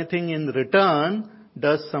expecting anything in return,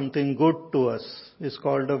 does something good to us, is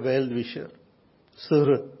called a well-wisher.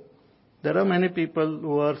 Suhrat. There are many people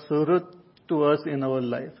who are suhrat to us in our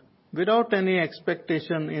life, without any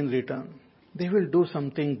expectation in return. They will do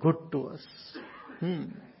something good to us.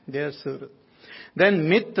 They are suhrat. Then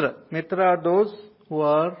mitra. Mitra are those who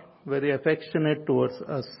are very affectionate towards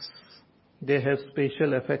us. They have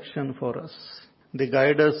special affection for us. They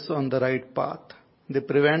guide us on the right path. They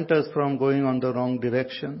prevent us from going on the wrong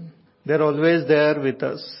direction. They're always there with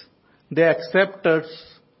us. They accept us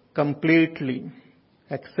completely.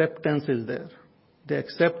 Acceptance is there. They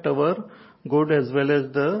accept our good as well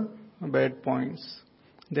as the bad points.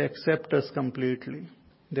 They accept us completely.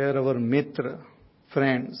 They are our mitra,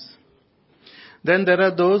 friends. Then there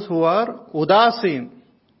are those who are udasin.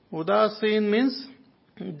 Udasin means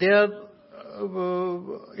they are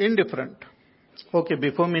indifferent. Okay,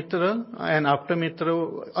 before Mitra and after Mitra,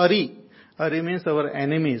 Ari. Ari means our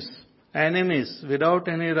enemies. Enemies, without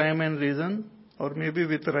any rhyme and reason, or maybe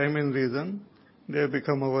with rhyme and reason, they have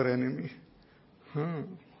become our enemy.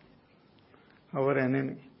 Our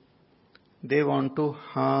enemy. They want to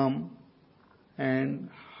harm and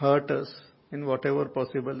hurt us in whatever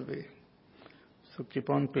possible way. So keep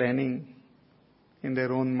on planning in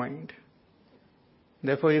their own mind.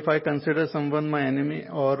 Therefore, if I consider someone my enemy,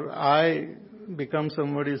 or I become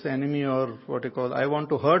somebody's enemy, or I want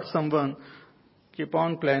to hurt someone, keep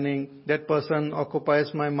on planning. That person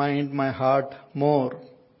occupies my mind, my heart more.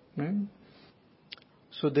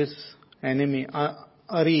 So this enemy,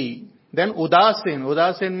 Ari. Then Udasin.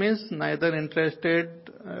 Udasin means neither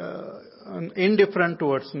interested, indifferent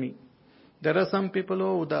towards me. There are some people who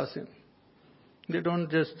are Udasin. They don't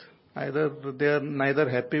just, they are neither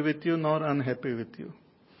happy with you nor unhappy with you.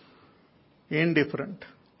 Indifferent.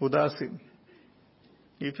 Udasin.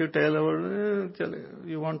 If you tell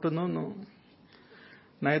you want to know, no.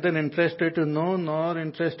 Neither interested to know nor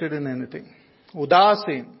interested in anything.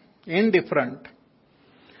 Udasin. Indifferent.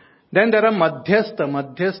 Then there are Madhyastha.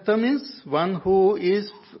 Madhyastha means one who is,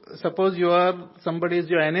 suppose somebody is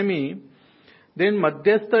your enemy, then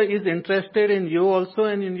Madhyastha is interested in you also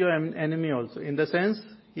and in your enemy also. In the sense,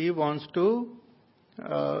 he wants to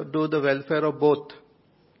do the welfare of both.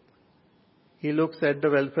 He looks at the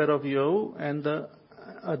welfare of you and the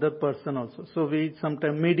other person also. So we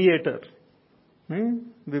sometimes mediator.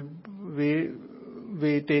 We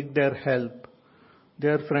take their help. They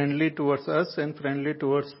are friendly towards us and friendly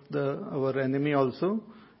towards our enemy also.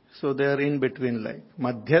 So they are in between like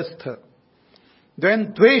Madhyastha.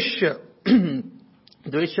 Then Dvesha.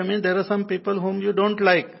 Dvesha means there are some people whom you don't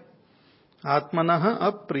like. Atmanaha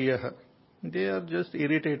apriyaha. They are just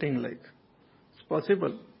irritating like. It's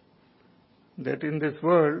possible that in this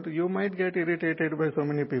world you might get irritated by so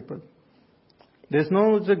many people. There's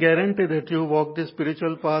no guarantee that you walk the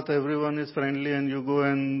spiritual path, everyone is friendly and you go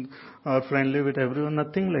and are friendly with everyone.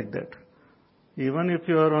 Nothing like that. Even if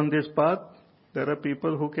you are on this path, there are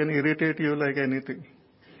people who can irritate you like anything.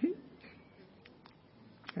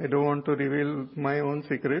 I don't want to reveal my own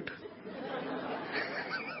secret.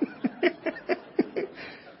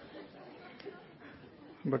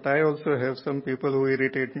 But I also have some people who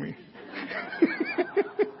irritate me.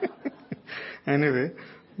 Anyway,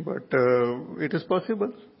 but it is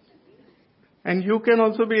possible. And you can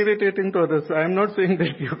also be irritating to others. I am not saying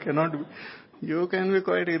that you cannot be. You can be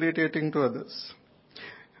quite irritating to others.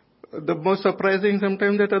 The most surprising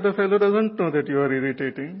sometimes that other fellow doesn't know that you are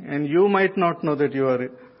irritating, and you might not know that you are.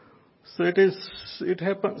 So it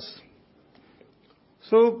happens.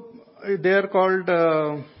 So they are called,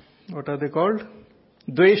 what are they called?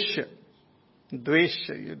 Dvesha.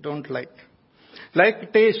 Dvesha, you don't like.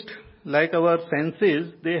 Like taste, like our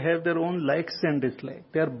senses, they have their own likes and dislikes.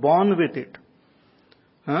 They are born with it.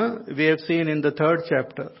 We have seen in the 3rd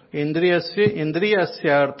chapter.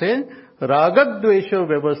 Indriyasyarthe ragadvesho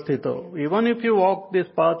vyavasthito. Even if you walk this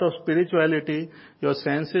path of spirituality, your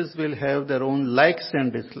senses will have their own likes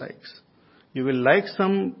and dislikes. You will like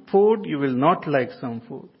some food, you will not like some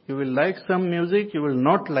food. You will like some music, you will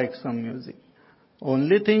not like some music.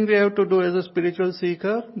 Only thing we have to do as a spiritual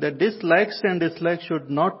seeker, that these likes and dislikes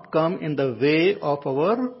should not come in the way of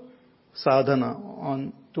our sadhana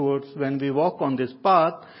towards when we walk on this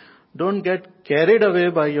path. Don't get carried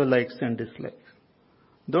away by your likes and dislikes.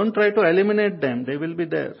 Don't try to eliminate them. They will be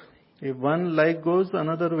there. If one like goes,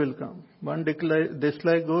 another will come. One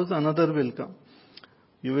dislike goes, another will come.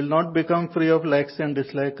 You will not become free of likes and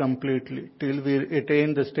dislikes completely till we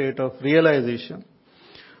attain the state of realization.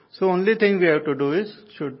 So only thing we have to do is,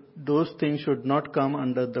 those things should not come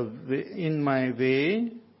in my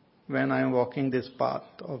way when I am walking this path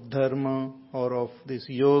of dharma or of this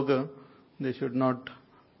yoga. They should not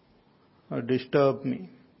disturb me.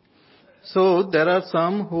 So there are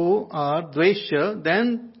some who are dvesha,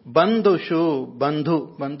 then bandhushu,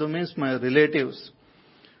 bandhu. Bandhu means my relatives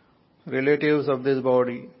of this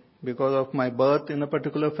body. Because of my birth in a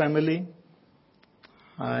particular family,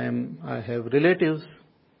 I have relatives.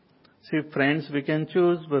 See, friends we can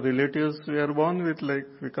choose, but relatives we are born with, like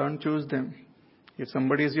we can't choose them. If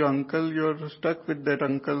somebody is your uncle, you are stuck with that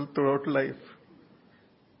uncle throughout life.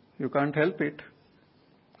 You can't help it.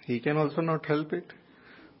 He can also not help it.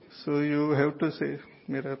 So you have to say,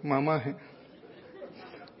 Mera mama hai.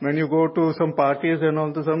 When you go to some parties and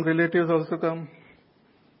also some relatives also come.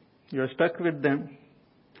 You are stuck with them.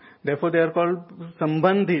 Therefore they are called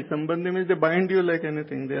sambandhi. Sambandhi means they bind you like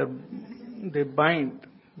anything. They bind.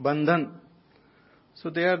 Bandhan. So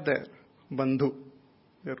they are there. Bandhu.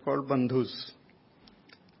 They are called bandhus.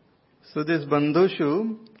 So this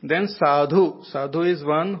bandhushu, then sadhu. Sadhu is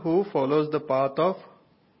one who follows the path of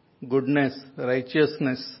goodness,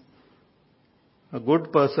 righteousness. A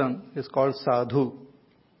good person is called sadhu.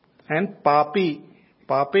 And papi,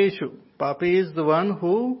 papeshu. Papi is the one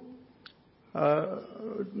who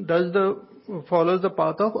follows the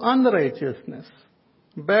path of unrighteousness.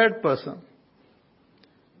 Bad person.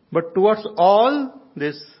 But towards all,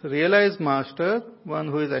 this realized master, one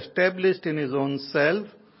who is established in his own self,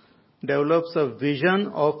 develops a vision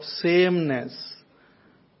of sameness.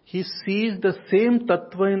 He sees the same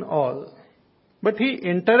tattva in all. But he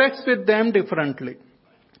interacts with them differently.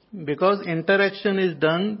 Because interaction is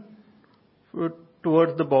done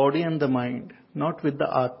towards the body and the mind, not with the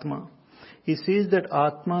Atma. He sees that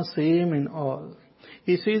Atma same in all.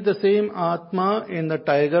 He sees the same Atma in the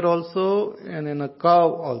tiger also and in a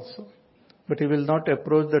cow also. But he will not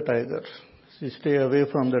approach the tiger. He stay away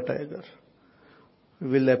from the tiger. He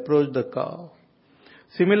will approach the cow.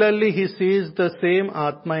 Similarly, he sees the same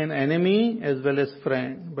Atma in enemy as well as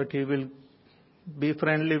friend. But he will be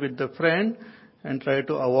friendly with the friend and try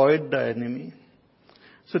to avoid the enemy.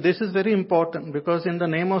 So this is very important because in the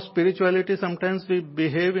name of spirituality sometimes we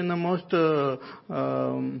behave in the most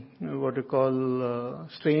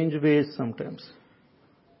strange ways sometimes.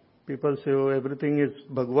 People say, oh, everything is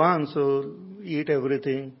Bhagwan, so eat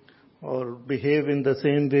everything or behave in the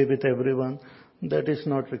same way with everyone. That is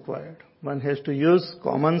not required. One has to use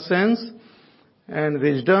common sense and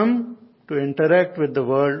wisdom to interact with the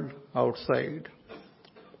world outside.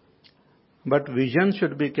 But vision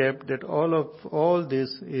should be kept that all this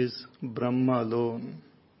is Brahma alone.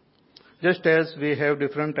 Just as we have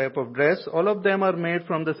different type of dress, all of them are made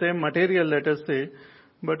from the same material, let us say,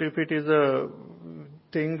 but if it is a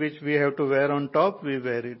thing which we have to wear on top, we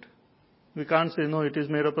wear it. We can't say, no, it is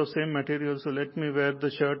made up of same material, so let me wear the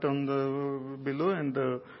shirt on the below and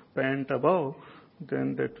the pant above.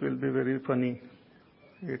 Then that will be very funny.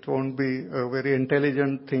 It won't be a very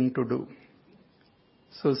intelligent thing to do.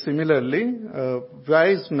 So similarly, a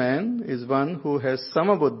wise man is one who has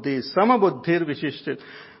samabuddhi. Samabuddhir vishishtit.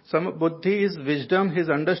 Samabuddhi is wisdom. His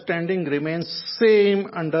understanding remains same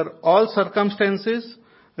under all circumstances,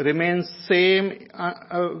 remains same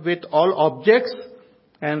with all objects,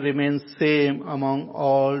 and remains same among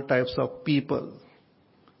all types of people.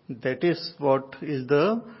 That is what is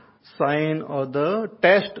the sign or the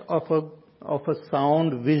test of a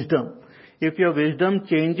sound wisdom. If your wisdom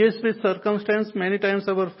changes with circumstance, many times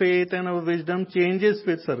our faith and our wisdom changes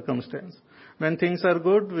with circumstance. When things are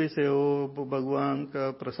good, we say, oh, Bhagwan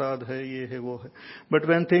ka prasad hai, ye hai, wo hai. But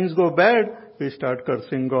when things go bad, we start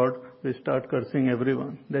cursing God, we start cursing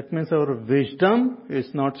everyone. That means our wisdom is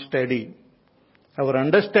not steady. Our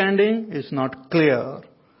understanding is not clear.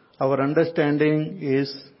 Our understanding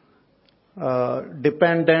is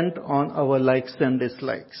dependent on our likes and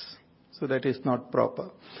dislikes. So that is not proper.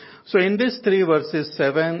 So in these three verses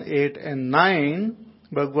 7, 8 and 9,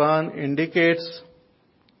 Bhagwan indicates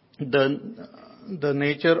the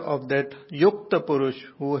nature of that Yukta Purush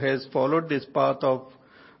who has followed this path of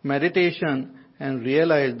meditation and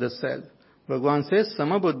realized the self. Bhagwan says,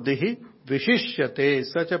 Samabuddhihi Vishishyate.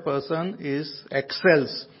 Such a person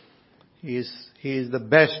excels. He is the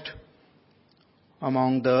best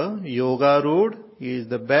among the Yoga Road. He is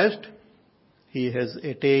the best. He has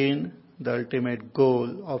attained the ultimate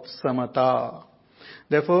goal of samatha.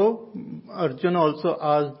 Therefore, Arjuna also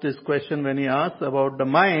asked this question when he asked about the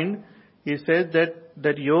mind. He says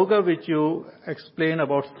that yoga which you explain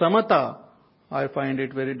about samatha, I find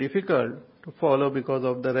it very difficult to follow because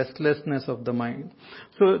of the restlessness of the mind.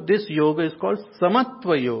 So this yoga is called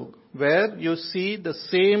Samatva Yoga, where you see the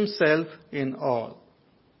same self in all.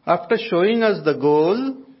 After showing us the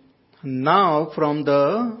goal, now from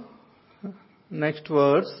the next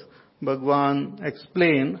verse, Bhagwan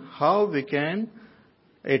explain how we can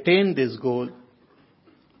attain this goal.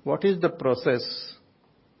 What is the process?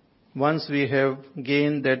 Once we have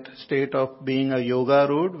gained that state of being a yoga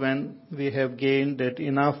road, when we have gained that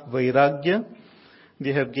enough vairagya,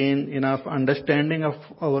 we have gained enough understanding of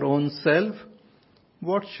our own self,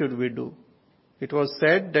 what should we do? It was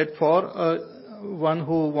said that for one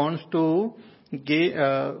who wants to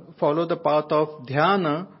follow the path of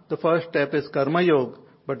dhyana, the first step is karma yoga.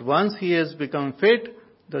 But once he has become fit,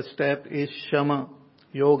 the step is shama.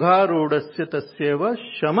 Yoga rudasya tasyeva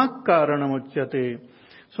shamak karanam uchyate.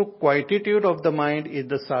 So quietude of the mind is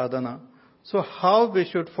the sadhana. So how we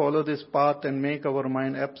should follow this path and make our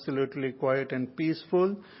mind absolutely quiet and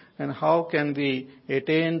peaceful, and how can we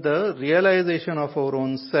attain the realization of our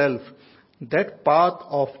own self? That path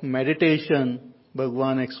of meditation,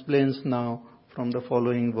 Bhagwan explains now from the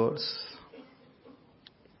following verse.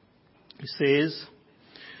 He says,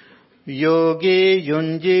 Yogi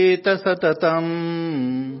yunjita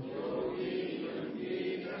satatam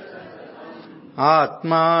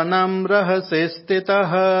Atmanam rahasi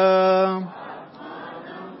stitah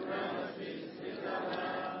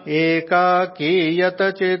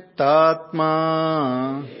Ekakiyata chittatma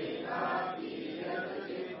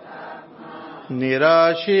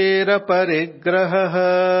Nirashira parigrahah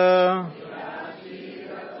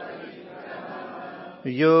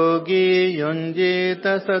Yogi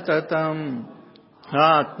yunjita satatam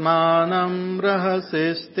Atmanam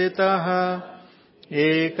rahasi stitah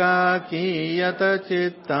Ekakiyata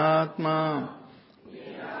chittatma.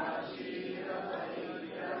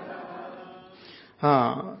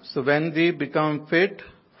 So when we become fit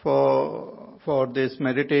for this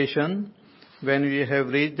meditation, when we have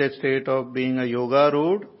reached that state of being a yoga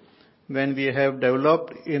road, when we have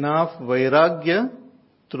developed enough vairagya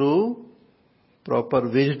through proper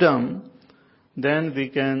wisdom, then we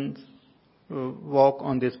can walk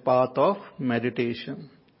on this path of meditation.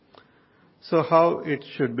 So how it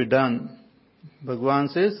should be done? Bhagavan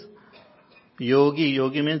says, yogi.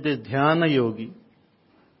 Yogi means this dhyana yogi,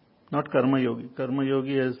 not karma yogi. Karma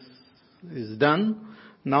yogi is done.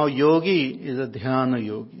 Now yogi is a dhyana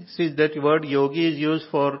yogi. See, that word yogi is used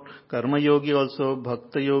for karma yogi also,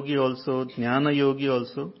 bhakta yogi also, jnana yogi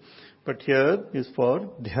also. But here is for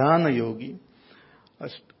dhyana yogi,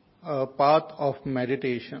 a path of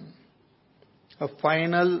meditation, a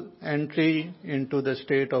final entry into the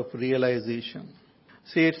state of realization.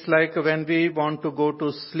 See, it's like when we want to go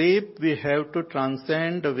to sleep, we have to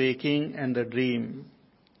transcend the waking and the dream.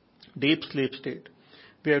 Deep sleep state.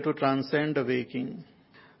 We have to transcend the waking.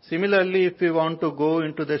 Similarly, if we want to go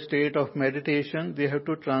into the state of meditation, we have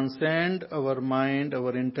to transcend our mind,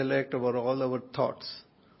 our intellect, all our thoughts.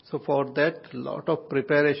 So for that, lot of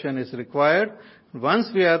preparation is required. Once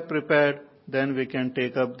we are prepared, then we can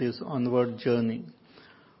take up this onward journey.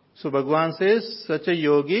 So Bhagavan says, such a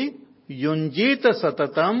yogi, yunjita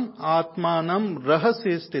satatam atmanam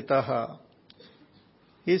rahasi stitaha.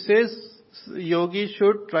 He says, yogi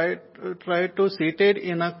should try to seated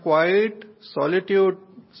in a quiet,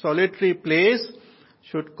 solitary place,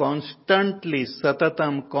 should constantly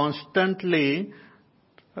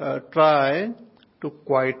try to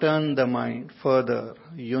quieten the mind further.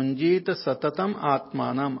 Yunjita satatam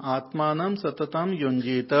atmanam satatam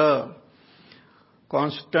yunjita.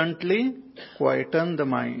 Constantly quieten the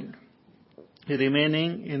mind,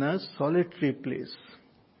 remaining in a solitary place.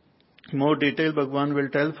 More detail Bhagavan will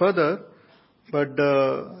tell further, but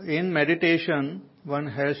in meditation one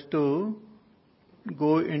has to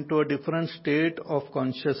go into a different state of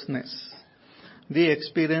consciousness. We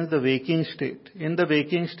experience the waking state. In the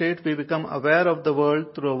waking state, we become aware of the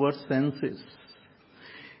world through our senses.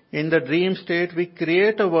 In the dream state, we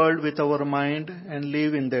create a world with our mind and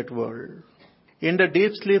live in that world. In the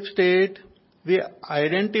deep sleep state, we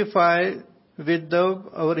identify with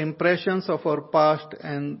our impressions of our past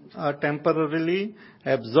and are temporarily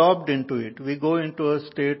absorbed into it. We go into a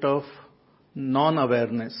state of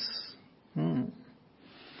non-awareness.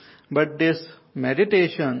 But this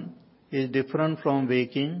meditation is different from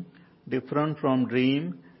waking, different from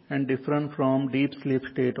dream, and different from deep sleep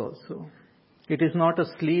state also. It is not a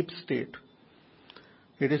sleep state.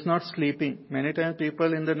 It is not sleeping. Many times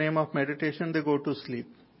people in the name of meditation, they go to sleep.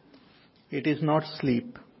 It is not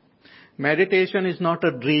sleep. Meditation is not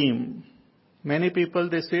a dream. Many people,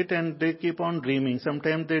 they sit and they keep on dreaming.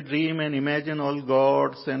 Sometimes they dream and imagine all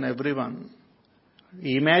gods and everyone.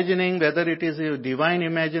 Imagining whether it is a divine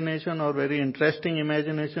imagination or very interesting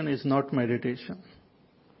imagination is not meditation.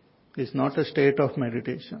 It's not a state of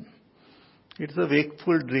meditation. It's a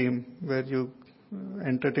wakeful dream where you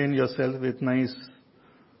entertain yourself with nice,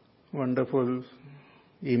 wonderful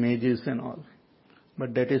images and all.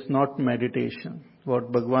 But that is not meditation, what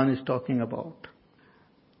Bhagavan is talking about.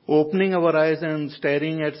 Opening our eyes and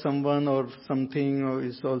staring at someone or something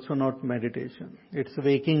is also not meditation. It's a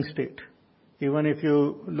waking state. Even if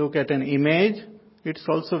you look at an image, it's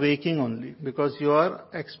also waking only, because you are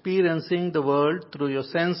experiencing the world through your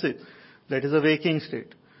senses. That is a waking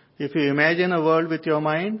state. If you imagine a world with your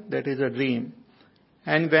mind, that is a dream.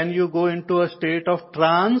 And when you go into a state of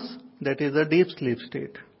trance, that is a deep sleep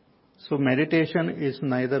state. So meditation is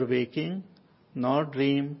neither waking, nor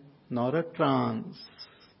dream, nor a trance.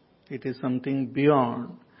 It is something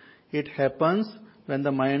beyond. It happens when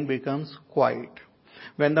the mind becomes quiet.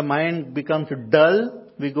 When the mind becomes dull,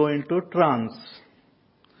 we go into trance.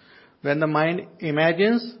 When the mind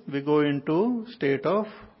imagines, we go into state of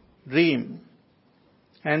dream.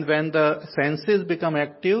 And when the senses become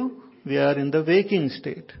active, we are in the waking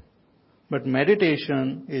state. But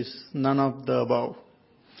meditation is none of the above.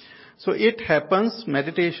 So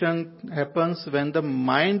meditation happens when the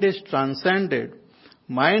mind is transcended.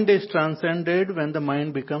 Mind is transcended when the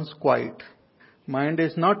mind becomes quiet. Mind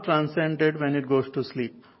is not transcended when it goes to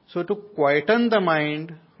sleep. So to quieten the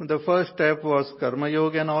mind, the first step was karma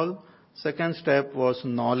yoga and all. Second step was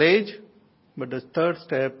knowledge. But the third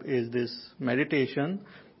step is this meditation,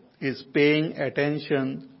 is paying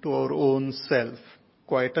attention to our own self.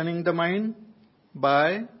 Quietening the mind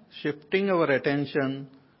by shifting our attention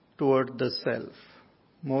toward the self.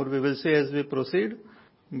 More we will say as we proceed,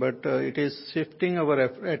 but it is shifting our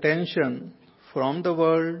attention from the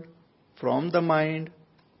world, from the mind,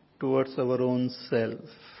 towards our own self.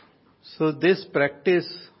 So this practice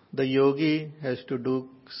the yogi has to do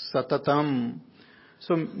satatam.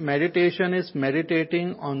 So meditation is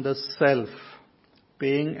meditating on the self,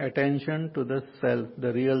 paying attention to the self,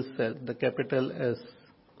 the real self, the capital S,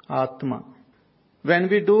 Atma. When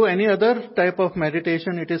we do any other type of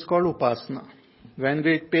meditation, it is called upasana. When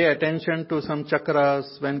we pay attention to some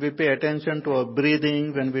chakras, when we pay attention to our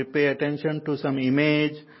breathing, when we pay attention to some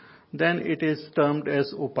image, then it is termed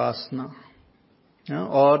as upasana,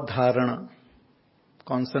 or dharana,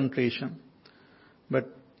 concentration. But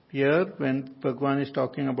here, when Bhagavan is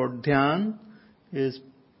talking about dhyan, is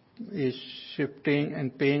shifting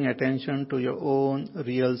and paying attention to your own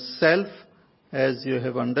real self, as you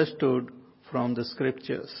have understood from the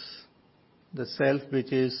scriptures. The self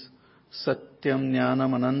which is Satyam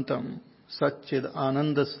Jnanam Anantam, Satchid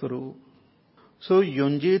Anandasvarup. So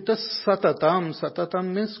Yunjita Satatam.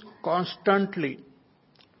 Satatam means constantly.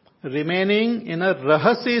 Remaining in a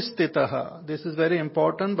rahasi stitaha. This is very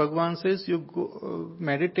important. Bhagavan says you go,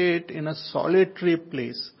 meditate in a solitary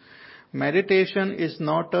place. Meditation is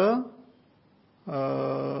not a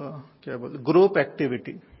group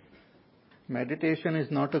activity. Meditation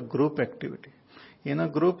is not a group activity. In a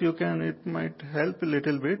group it might help a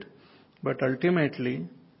little bit, but ultimately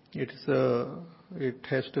it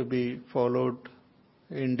has to be followed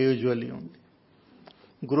individually only.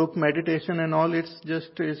 Group meditation and all, it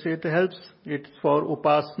helps. It's for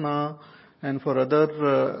upasana and for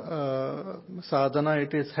other sadhana,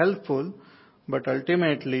 it is helpful, but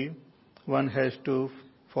ultimately one has to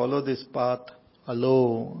follow this path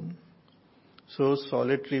alone. So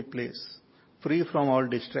solitary place, free from all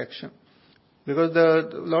distraction. Because a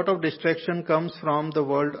lot of distraction comes from the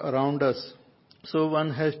world around us. So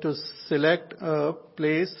one has to select a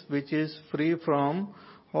place which is free from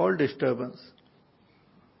all disturbance.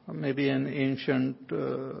 Maybe an ancient,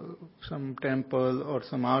 some temple or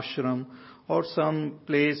some ashram or some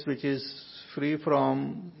place which is free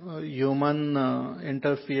from human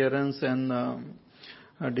interference and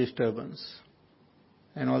disturbance.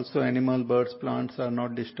 And also animal, birds, plants are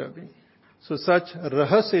not disturbing. So such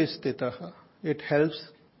rahasya stitaha, it helps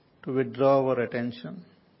to withdraw our attention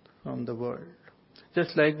from the world.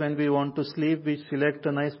 Just like when we want to sleep, we select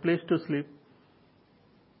a nice place to sleep.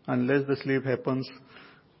 Unless the sleep happens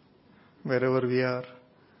wherever we are.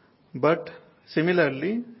 But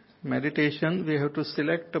similarly, meditation, we have to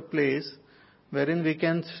select a place wherein we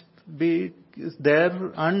can be there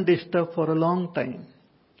undisturbed for a long time.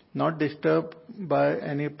 Not disturbed by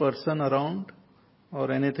any person around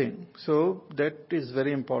or anything. So that is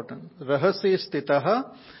very important. Rahasya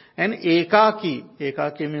stitaha and ekaki.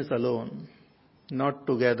 Ekaki means alone, not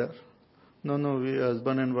together. No, we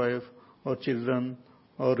husband and wife or children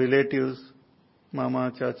or relatives,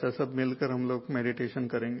 mama, chacha, sab milkar hum log meditation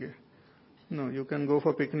karenge. No, you can go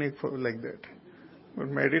for picnic like that. But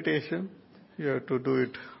meditation, you have to do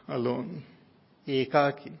it alone.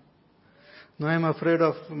 Ekaki. No, I am afraid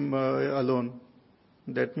of alone.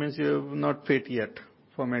 That means you are not fit yet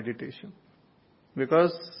for meditation.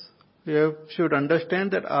 Because you should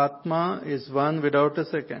understand that Atma is one without a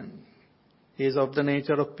second. He is of the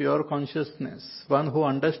nature of pure consciousness. One who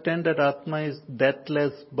understands that Atma is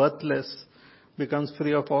deathless, birthless, becomes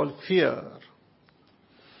free of all fear.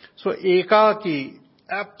 So ekaki,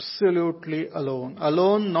 absolutely alone.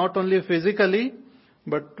 Alone not only physically,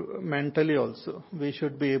 but mentally also. We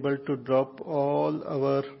should be able to drop all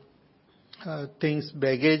our things,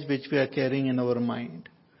 baggage which we are carrying in our mind.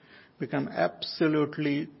 Become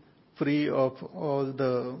absolutely free of all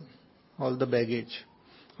the baggage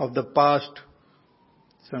of the past.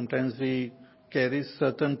 Sometimes we carry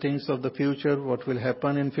certain things of the future, what will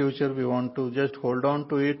happen in future. We want to just hold on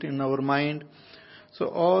to it in our mind. So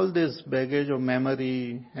all this baggage of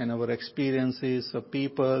memory and our experiences of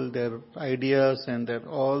people, their ideas and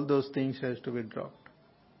all those things has to be dropped.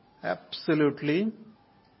 Absolutely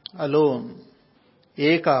alone.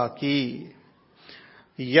 Ekaki.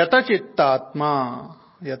 Yata Chittatma.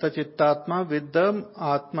 Yata Chittatma, with the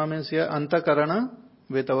Atma means here Antakarana,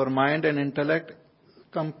 with our mind and intellect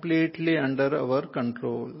completely under our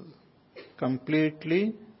control.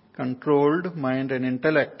 Completely controlled mind and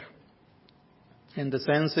intellect. In the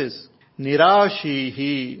senses.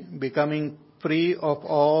 Nirashihi, becoming free of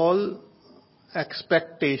all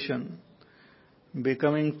expectation.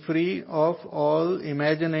 Becoming free of all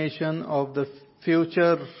imagination of the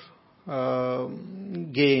future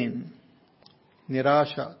gain.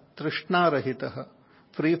 Nirasha, Trishna Rahitaha,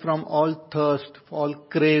 free from all thirst, all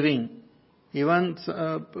craving. Even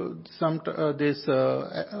this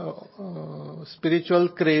spiritual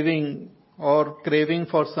craving or craving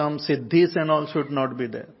for some siddhis and all should not be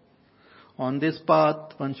there. On this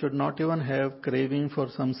path, one should not even have craving for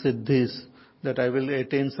some siddhis, that I will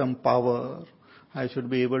attain some power. I should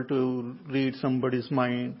be able to read somebody's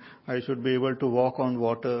mind. I should be able to walk on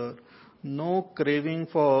water. No craving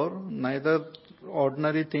for neither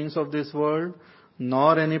ordinary things of this world,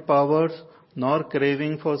 nor any powers, nor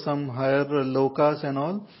craving for some higher lokas and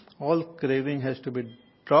all. All craving has to be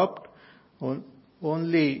dropped.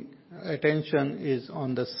 Only attention is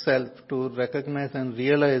on the self, to recognize and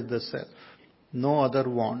realize the self. No other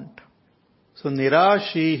want. So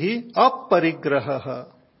nirashihi aparigraha,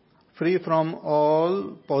 free from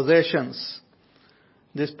all possessions.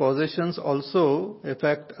 These possessions also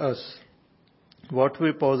affect us. What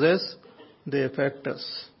we possess, they affect us.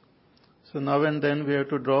 So now and then we have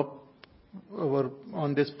to drop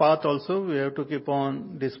on this path also, we have to keep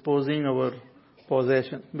on disposing our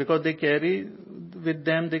possession, because they carry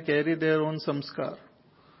their own samskar.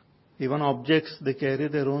 Even objects, they carry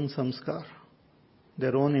their own samskar,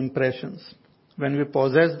 their own impressions. When we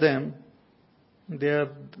possess them, they are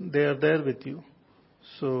there with you.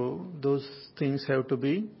 So those things have to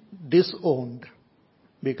be disowned.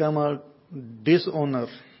 Become a dishonor.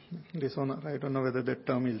 I don't know whether that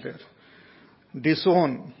term is there.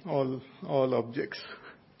 Disown all objects.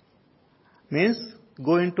 Means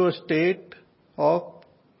go into a state of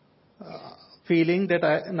feeling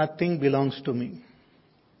that nothing belongs to me.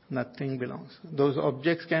 Nothing belongs. Those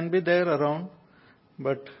objects can be there around,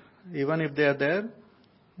 but even if they are there,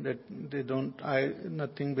 that they don't,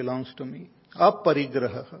 nothing belongs to me.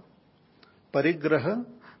 Aparigraha. Parigraha.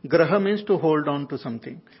 Graha means to hold on to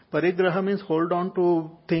something. Parigraha means hold on to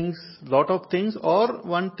things, lot of things, or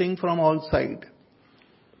one thing from all side.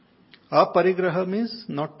 Aparigraha means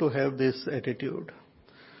not to have this attitude.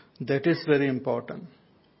 That is very important.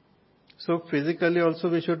 So physically also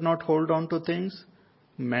we should not hold on to things.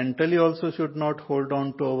 Mentally also should not hold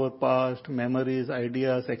on to our past, memories,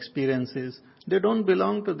 ideas, experiences. They don't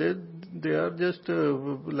belong to this. They are just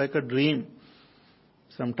like a dream.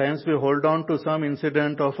 Sometimes we hold on to some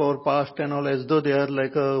incident of our past and all as though they are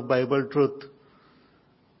like a Bible truth.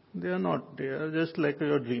 They are not. They are just like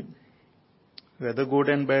your dream. Whether good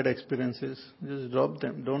and bad experiences, just drop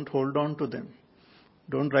them. Don't hold on to them.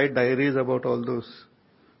 Don't write diaries about all those.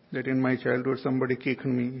 That in my childhood somebody kicked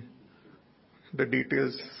me. The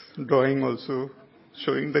details, drawing also,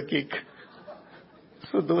 showing the kick.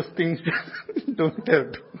 So those things don't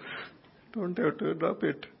have to drop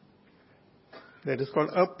it. That is called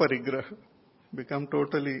aparigraha. Become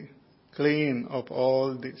totally clean of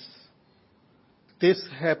all this. This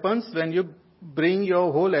happens when you bring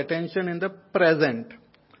your whole attention in the present.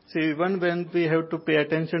 See, even when we have to pay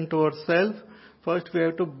attention to ourselves, first we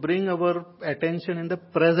have to bring our attention in the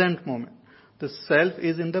present moment. The self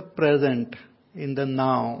is in the present, in the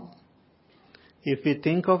now. If we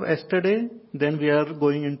think of yesterday, then we are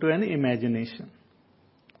going into an imagination,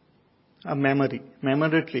 a memory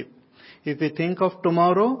trip. If we think of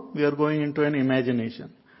tomorrow, we are going into an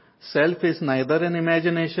imagination. Self is neither an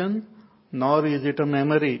imagination, nor is it a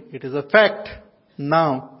memory. It is a fact,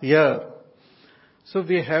 now, here. So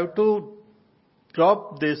we have to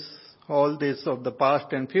drop all this of the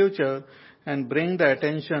past and future, and bring the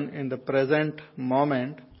attention in the present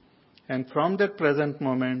moment. And from that present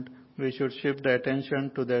moment, we should shift the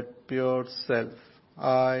attention to that pure self,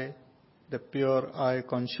 I, the pure I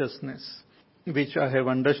consciousness, which I have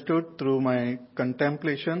understood through my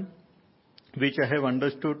contemplation, which I have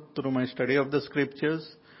understood through my study of the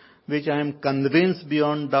scriptures, which I am convinced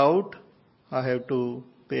beyond doubt. I have to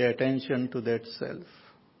pay attention to that self.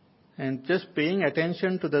 And just paying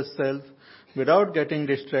attention to the self without getting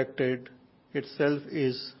distracted itself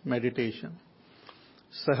is meditation.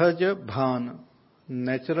 Sahaja bhana,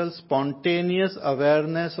 natural spontaneous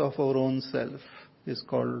awareness of our own self is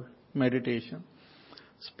called meditation.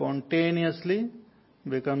 Spontaneously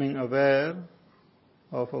becoming aware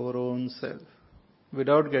of our own self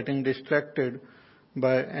without getting distracted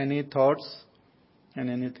by any thoughts and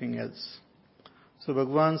anything else. So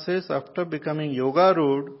Bhagavan says, after becoming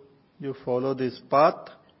yoga-rooಢ, you follow this path.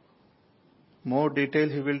 More detail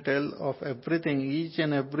he will tell of everything, each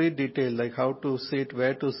and every detail, like how to sit,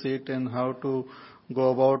 where to sit, and how to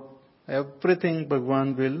go about. Everything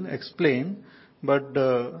Bhagavan will explain. But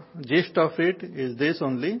the gist of it is this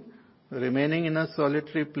only: remaining in a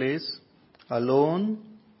solitary place, alone,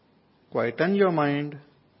 quieten your mind,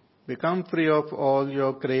 become free of all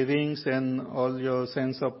your cravings and all your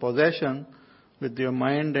sense of possession, with your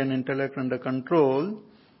mind and intellect under control.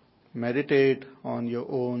 Meditate on your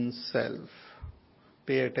own self.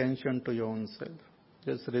 Pay attention to your own self.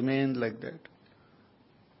 Just remain like that.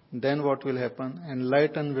 Then what will happen?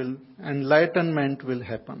 Enlightenment will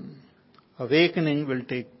happen. Awakening will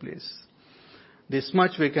take place. This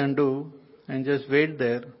much we can do and just wait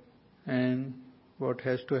there, and what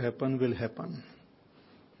has to happen will happen.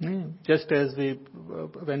 Just as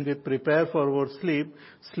when we prepare for our sleep,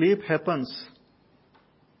 sleep happens.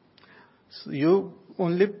 You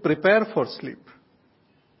only prepare for sleep.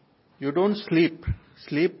 You don't sleep.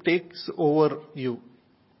 Sleep takes over you.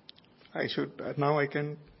 Now I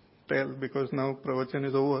can tell, because now pravachan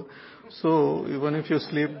is over. So even if you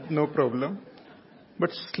sleep, no problem. But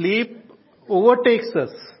sleep overtakes us.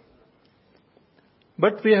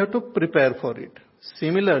 But we have to prepare for it.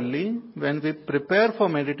 Similarly, when we prepare for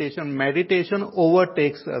meditation, meditation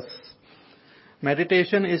overtakes us.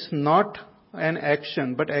 Meditation is not an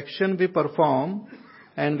action, but action we perform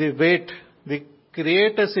and we wait. We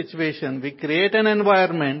create a situation, we create an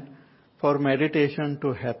environment for meditation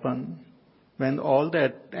to happen. When all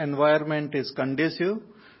that environment is conducive,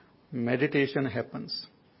 meditation happens.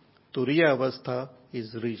 Turiya Avastha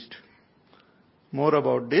is reached. More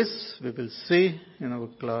about this we will see in our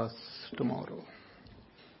class tomorrow.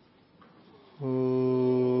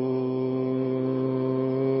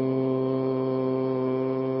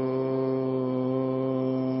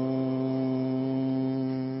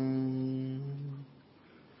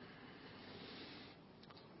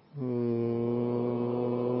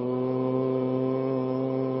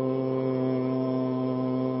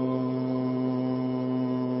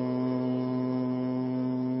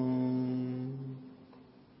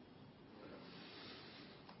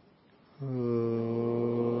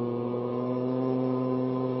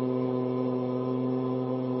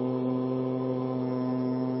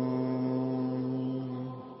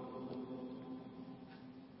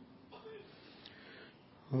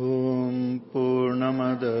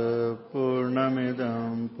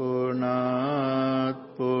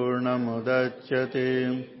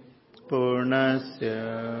 पूर्णस्य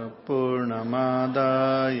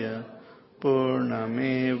पूर्णमादाय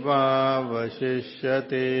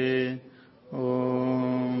पूर्णमेवावशिष्यते।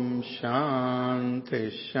 ॐ शान्ति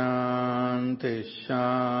शान्ति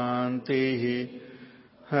शान्तिः।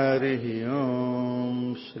 हरिः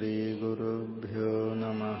ॐ श्रीगुरुभ्यो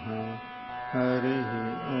नमः। हरिः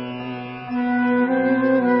ॐ।